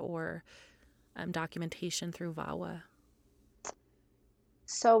visa or documentation through VAWA?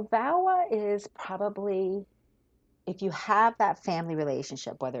 So VAWA is probably, if you have that family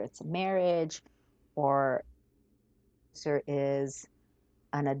relationship, whether it's a marriage or there is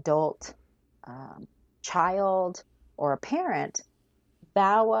an adult um, child or a parent,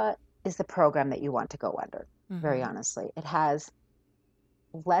 VAWA is the program that you want to go under, very Mm-hmm. honestly. It has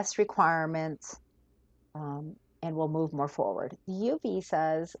less requirements, and will move more forward. U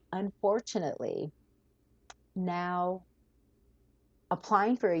visas, unfortunately, now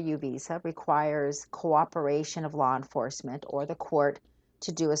applying for a U visa requires cooperation of law enforcement or the court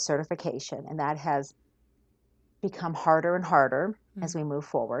to do a certification, and that has become harder and harder as we move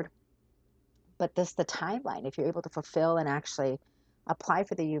forward. But this the timeline. If you're able to fulfill and actually apply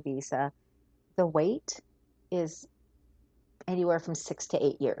for the U visa, the wait is anywhere from 6 to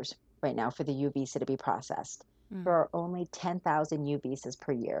 8 years right now for the U visa to be processed. Mm. There are only 10,000 U visas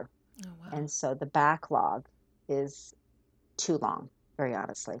per year. Oh, wow. And so the backlog is too long, very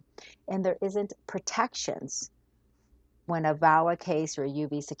honestly. And there isn't protections when a VAWA case or a U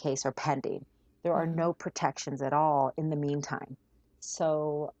visa case are pending. There are Mm-hmm. no protections at all in the meantime.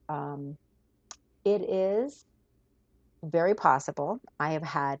 So it is very possible. I have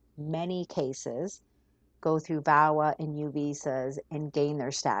had many cases go through VAWA and U visas and gain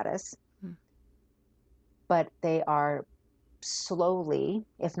their status, Mm. but they are slowly,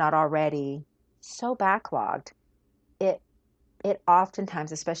 if not already, so backlogged. It it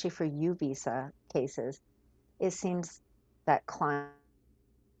oftentimes, especially for U visa cases, it seems that client,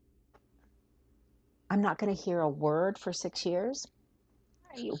 I'm not going to hear a word for 6 years.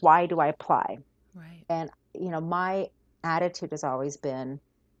 Why do I apply? Right. And my attitude has always been,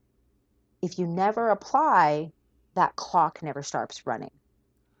 if you never apply, that clock never starts running.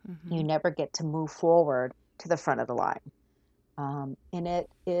 Mm-hmm. You never get to move forward to the front of the line. And it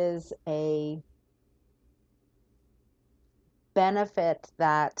is a benefit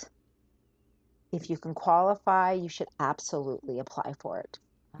that if you can qualify, you should absolutely apply for it.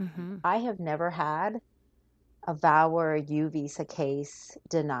 Mm-hmm. I have never had a VAWA or a U visa case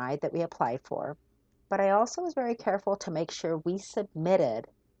denied that we applied for, but I also was very careful to make sure we submitted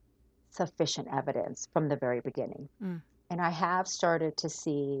sufficient evidence from the very beginning. Mm. And I have started to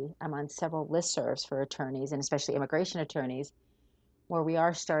see, I'm on several listservs for attorneys and especially immigration attorneys, where we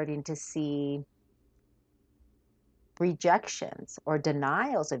are starting to see rejections or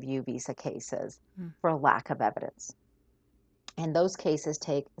denials of U visa cases Mm. for lack of evidence. And those cases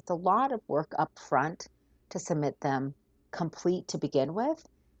it's a lot of work up front to submit them complete to begin with.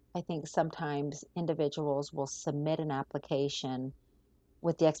 I think sometimes individuals will submit an application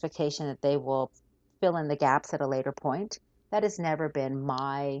with the expectation that they will fill in the gaps at a later point. That has never been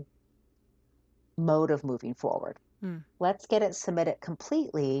my mode of moving forward. Mm. Let's get it submitted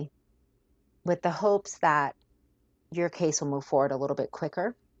completely with the hopes that your case will move forward a little bit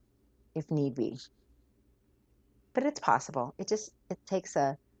quicker if need be. But it's possible. It takes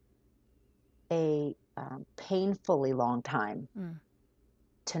a painfully long time Mm.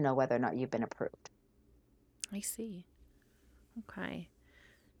 to know whether or not you've been approved. I see. Okay.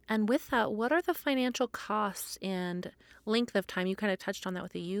 And with that, what are the financial costs and length of time? You kind of touched on that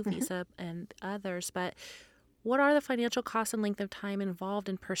with the U Mm-hmm. visa and others, but what are the financial costs and length of time involved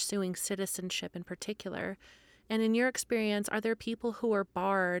in pursuing citizenship in particular? And in your experience, are there people who are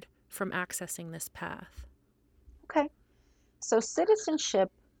barred from accessing this path? Okay. So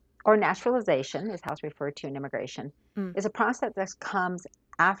citizenship or naturalization is how it's referred to in immigration, Mm. is a process that comes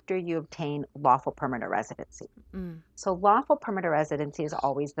after you obtain lawful permanent residency. Mm. So lawful permanent residency is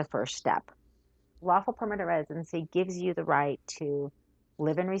always the first step. Lawful permanent residency gives you the right to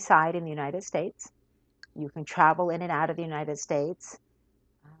live and reside in the United States. You can travel in and out of the United States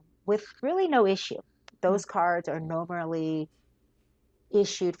with really no issue. Mm. Those cards are normally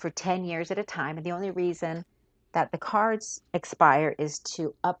issued for 10 years at a time. And the only reason that the cards expire is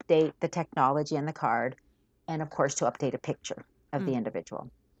to update the technology in the card and, of course, to update a picture of the Mm.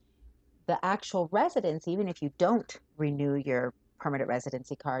 individual. The actual residence, even if you don't renew your permanent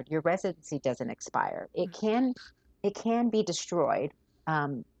residency card, your residency doesn't expire. It can be destroyed.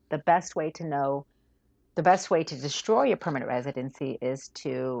 The best way to know, the best way to destroy your permanent residency is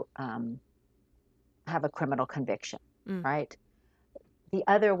to have a criminal conviction, Mm. right? The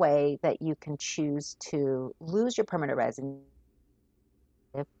other way that you can choose to lose your permanent residency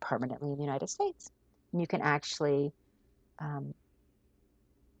live permanently in the United States. And you can actually um,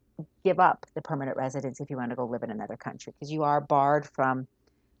 give up the permanent residence if you want to go live in another country, because you are barred from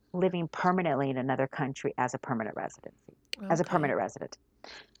living permanently in another country as a permanent residency, as a Okay. permanent resident.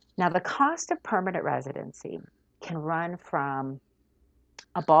 Now, the cost of permanent residency can run from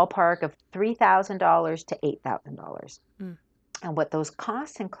a ballpark of $3,000 to $8,000. Mm. And what those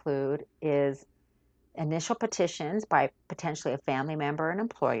costs include is initial petitions by potentially a family member and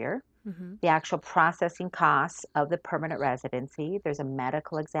employer, Mm-hmm. the actual processing costs of the permanent residency. There's a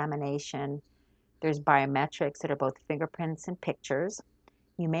medical examination. There's biometrics that are both fingerprints and pictures.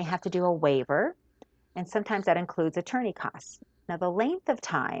 You may have to do a waiver, and sometimes that includes attorney costs. Now, the length of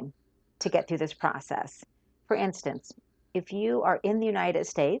time to get through this process, for instance, if you are in the United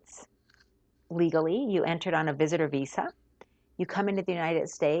States legally, you entered on a visitor visa, you come into the United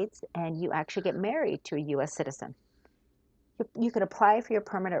States and you actually get married to a US citizen. You could apply for your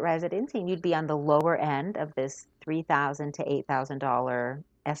permanent residency and you'd be on the lower end of this $3,000 to $8,000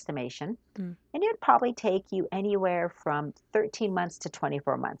 estimation. Mm. And it'd probably take you anywhere from 13 months to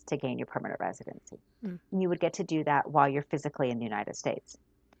 24 months to gain your permanent residency. Mm. And you would get to do that while you're physically in the United States.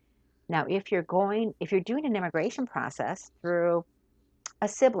 Now, if you're doing an immigration process through a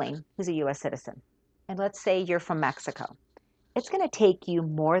sibling who's a US citizen, and let's say you're from Mexico, it's going to take you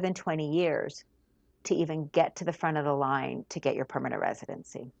more than 20 years to even get to the front of the line to get your permanent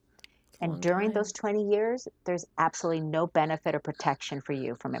residency. And Long during time. those 20 years, there's absolutely no benefit or protection for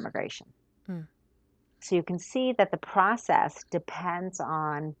you from immigration. Mm. So you can see that the process depends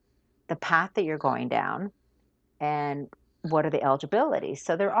on the path that you're going down and what are the eligibilities.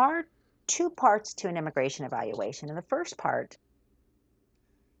 So there are two parts to an immigration evaluation. And the first part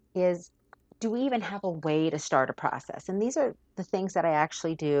is, do we even have a way to start a process? And these are the things that I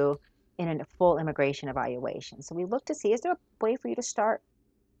actually do in a full immigration evaluation. So we look to see, is there a way for you to start?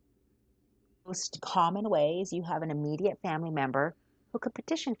 Most common ways, you have an immediate family member who could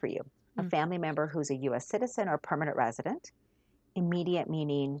petition for you, a Mm. family member who's a US citizen or permanent resident. Immediate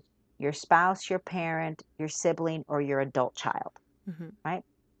meaning your spouse, your parent, your sibling, or your adult child, Mm-hmm. right?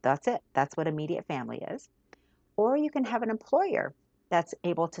 That's it. That's what immediate family is. Or you can have an employer that's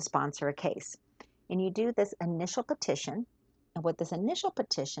able to sponsor a case. And you do this initial petition. And what this initial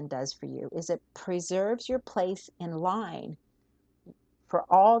petition does for you is it preserves your place in line for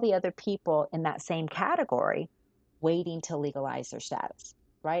all the other people in that same category waiting to legalize their status,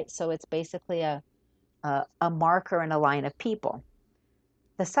 right? So it's basically a marker in a line of people.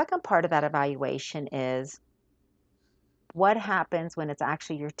 The second part of that evaluation is what happens when it's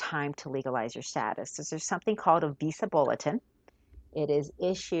actually your time to legalize your status. So there's something called a visa bulletin. It is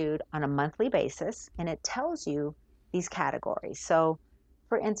issued on a monthly basis and it tells you these categories. So,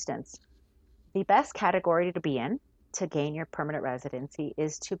 for instance, the best category to be in to gain your permanent residency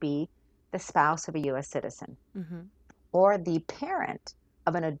is to be the spouse of a US citizen, Mm-hmm. or the parent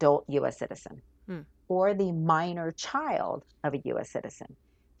of an adult US citizen, Mm. or the minor child of a US citizen.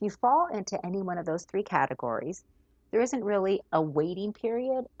 If you fall into any one of those three categories, there isn't really a waiting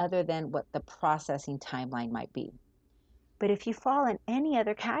period other than what the processing timeline might be. But if you fall in any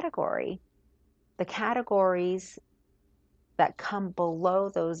other category, the categories that come below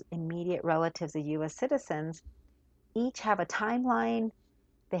those immediate relatives of US citizens each have a timeline.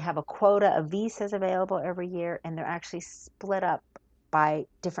 They have a quota of visas available every year, and they're actually split up by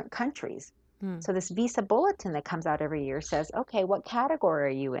different countries. Mm. So this visa bulletin that comes out every year says, okay, what category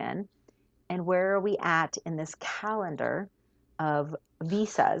are you in? And where are we at in this calendar of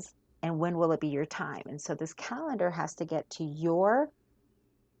visas? And when will it be your time? And so this calendar has to get to your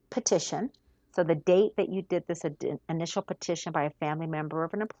petition. So the date that you did this initial petition by a family member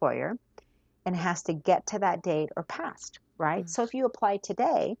of an employer, and has to get to that date or past, right? Mm. So if you apply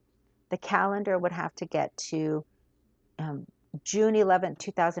today, the calendar would have to get to June 11th,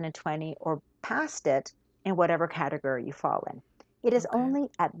 2020, or past it in whatever category you fall in. It is Okay. only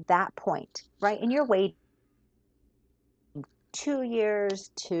at that point, right? And you're waiting 2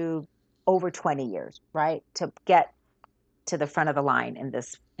 years to over 20 years, right? To get to the front of the line in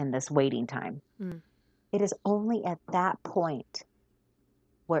this waiting time. Mm. It is only at that point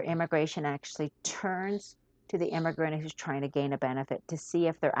where immigration actually turns to the immigrant who's trying to gain a benefit to see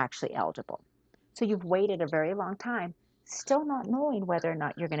if they're actually eligible. So you've waited a very long time, still not knowing whether or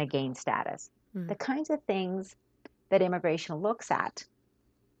not you're going to gain status. Mm. The kinds of things that immigration looks at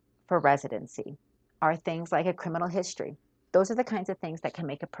for residency are things like a criminal history. Those are the kinds of things that can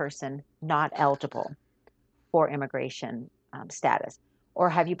make a person not eligible for immigration status. Or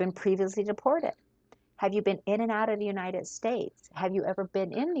have you been previously deported? Have you been in and out of the United States? Have you ever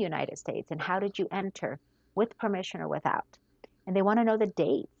been in the United States? And how did you enter, with permission or without? And they want to know the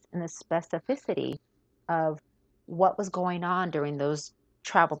dates and the specificity of what was going on during those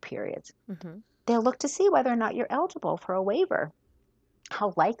travel periods. Mm-hmm. They'll look to see whether or not you're eligible for a waiver,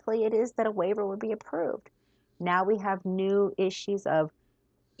 how likely it is that a waiver would be approved. Now we have new issues of,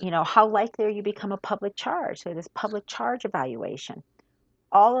 how likely are you become a public charge? So this public charge evaluation.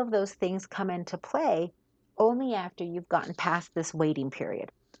 All of those things come into play only after you've gotten past this waiting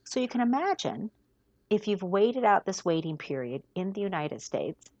period. So you can imagine if you've waited out this waiting period in the United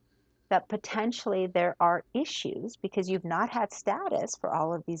States, that potentially there are issues because you've not had status for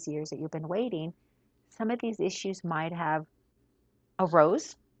all of these years that you've been waiting. Some of these issues might have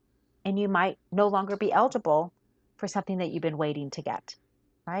arose and you might no longer be eligible for something that you've been waiting to get,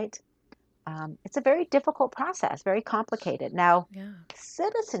 right? It's a very difficult process, very complicated. Now, Yeah.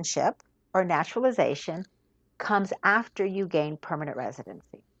 citizenship or naturalization comes after you gain permanent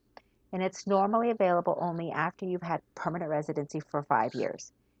residency. And it's normally available only after you've had permanent residency for 5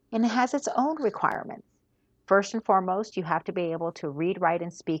 years. And it has its own requirements. First and foremost, you have to be able to read, write,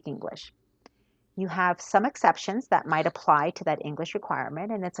 and speak English. You have some exceptions that might apply to that English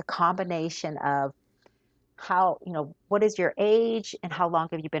requirement, and it's a combination of what is your age and how long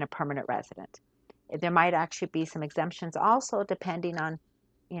have you been a permanent resident. There might actually be some exemptions also depending on,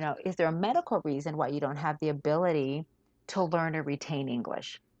 is there a medical reason why you don't have the ability to learn or retain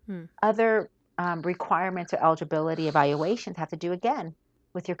English? Hmm. Other requirements or eligibility evaluations have to do again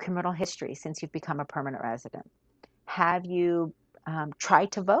with your criminal history since you've become a permanent resident. Have you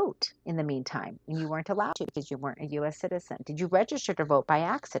tried to vote in the meantime and you weren't allowed to because you weren't a U.S. citizen? Did you register to vote by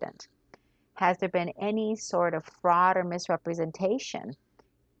accident? Has there been any sort of fraud or misrepresentation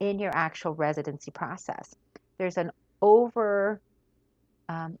in your actual residency process? There's an overwhelming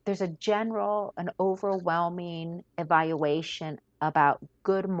evaluation about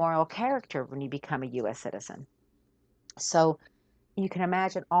good moral character when you become a U.S. citizen. So you can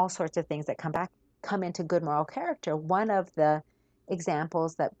imagine all sorts of things that come into good moral character. One of the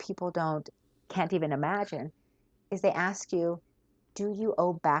examples that people can't even imagine is they ask you, do you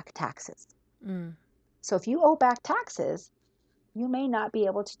owe back taxes? Mm. So if you owe back taxes, you may not be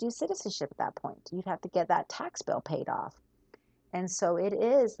able to do citizenship at that point. You'd have to get that tax bill paid off. And so it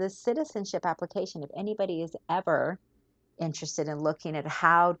is the citizenship application. If anybody is ever interested in looking at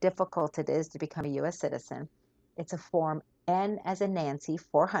how difficult it is to become a U.S. citizen, it's a form N as in Nancy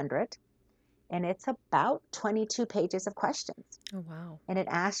 400, and it's about 22 pages of questions. Oh, wow. And it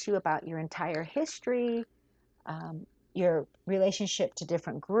asks you about your entire history, your relationship to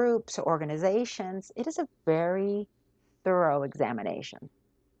different groups or organizations. It is a very thorough examination.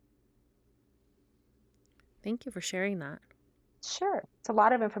 Thank you for sharing that. Sure, it's a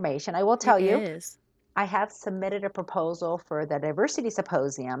lot of information. I will It tell you, is. I have submitted a proposal for the diversity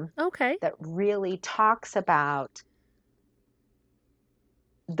symposium Okay. that really talks about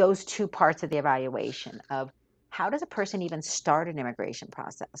those two parts of the evaluation of how does a person even start an immigration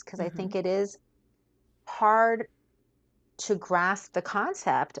process? Because I Mm-hmm. think it is hard to grasp the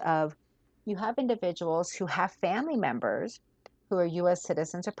concept of you have individuals who have family members who are U.S.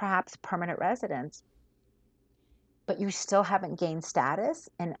 citizens or perhaps permanent residents, but you still haven't gained status,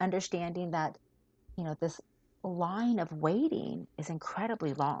 and understanding that, this line of waiting is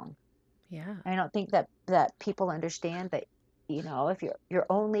incredibly long. Yeah. I don't think that people understand that, if your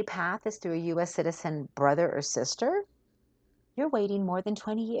only path is through a U.S. citizen brother or sister, you're waiting more than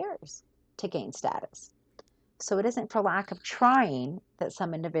 20 years to gain status. So it isn't for lack of trying that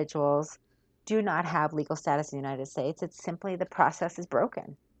some individuals do not have legal status in the United States. It's simply the process is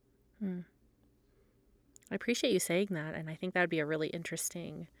broken. Hmm. I appreciate you saying that, and I think that would be a really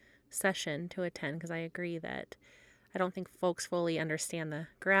interesting session to attend because I agree that I don't think folks fully understand the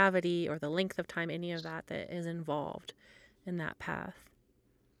gravity or the length of time, any of that is involved in that path.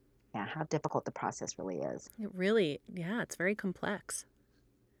 Yeah, how difficult the process really is. It really, yeah, it's very complex.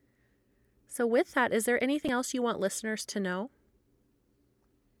 So with that, is there anything else you want listeners to know?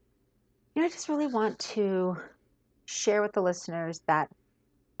 I just really want to share with the listeners that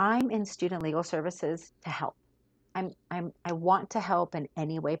I'm in student legal services to help. I want to help in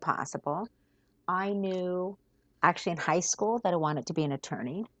any way possible. I knew actually in high school that I wanted to be an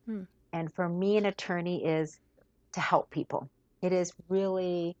attorney. Hmm. And for me, an attorney is to help people. It is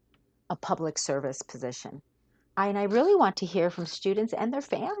really a public service position. And I really want to hear from students and their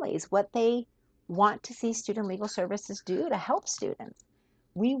families what they want to see student legal services do to help students.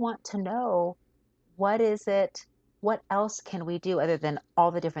 We want to know what else can we do other than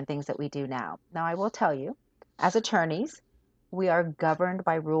all the different things that we do now. Now, I will tell you, as attorneys, we are governed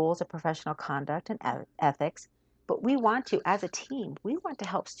by rules of professional conduct and ethics, but we want to, as a team, we want to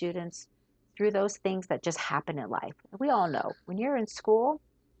help students through those things that just happen in life. We all know when you're in school,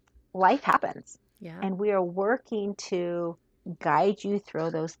 life happens. Yeah. And we are working to guide you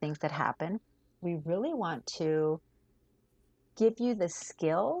through those things that happen. We really want to give you the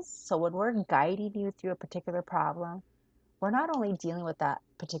skills. So when we're guiding you through a particular problem, we're not only dealing with that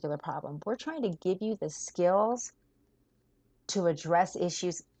particular problem, we're trying to give you the skills to address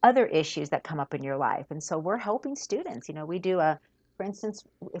other issues that come up in your life. And so we're helping students. We do for instance,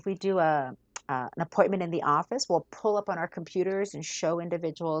 if we do an appointment in the office, we'll pull up on our computers and show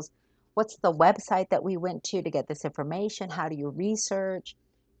individuals what's the website that we went to get this information, how do you research,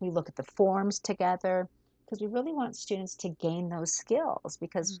 we look at the forms together, because we really want students to gain those skills.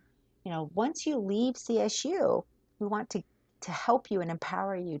 Because once you leave CSU, we want to help you and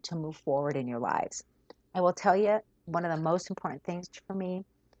empower you to move forward in your lives. I will tell you, one of the most important things for me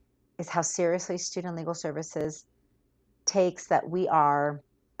is how seriously Student Legal Services takes that we are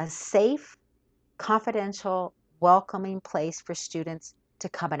a safe, confidential, welcoming place for students to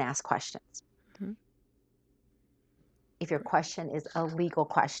come and ask questions. Mm-hmm. If your question is a legal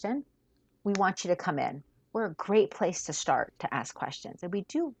question, we want you to come in. We're a great place to start to ask questions. And we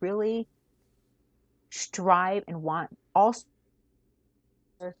do really strive and want also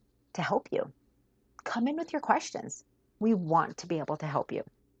to help you. Come in with your questions. We want to be able to help you.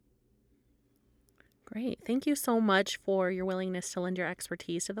 Great. Thank you so much for your willingness to lend your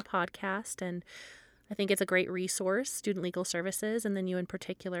expertise to the podcast. And I think it's a great resource, Student Legal Services, and then you in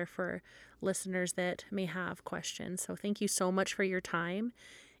particular for listeners that may have questions. So thank you so much for your time,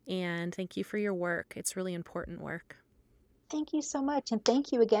 and thank you for your work. It's really important work. Thank you so much. And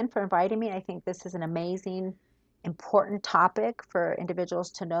thank you again for inviting me. I think this is an amazing, important topic for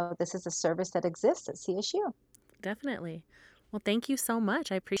individuals to know. This is a service that exists at CSU. Definitely. Well, thank you so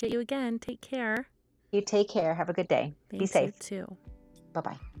much. I appreciate you again. Take care. You take care. Have a good day. Thanks, be safe. You too.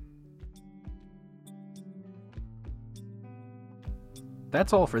 Bye-bye.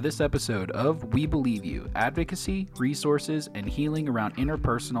 That's all for this episode of We Believe You, Advocacy, Resources, and Healing Around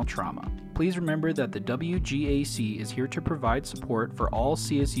Interpersonal Trauma. Please remember that the WGAC is here to provide support for all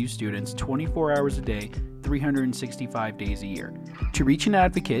CSU students 24 hours a day, 365 days a year. To reach an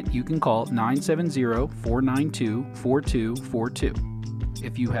advocate, you can call 970-492-4242.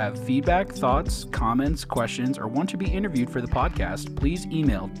 If you have feedback, thoughts, comments, questions, or want to be interviewed for the podcast, please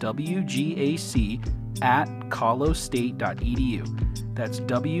email wgac@colostate.edu. That's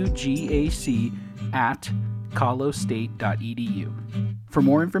wgac@colostate.edu. For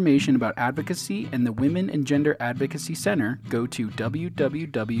more information about advocacy and the Women and Gender Advocacy Center, go to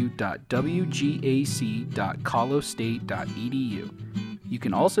www.wgac.colostate.edu. You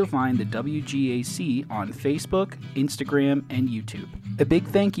can also find the WGAC on Facebook, Instagram, and YouTube. A big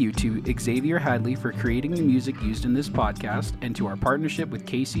thank you to Xavier Hadley for creating the music used in this podcast, and to our partnership with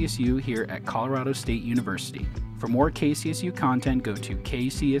KCSU here at Colorado State University. For more KCSU content, go to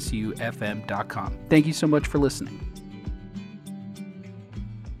kcsufm.com. Thank you so much for listening.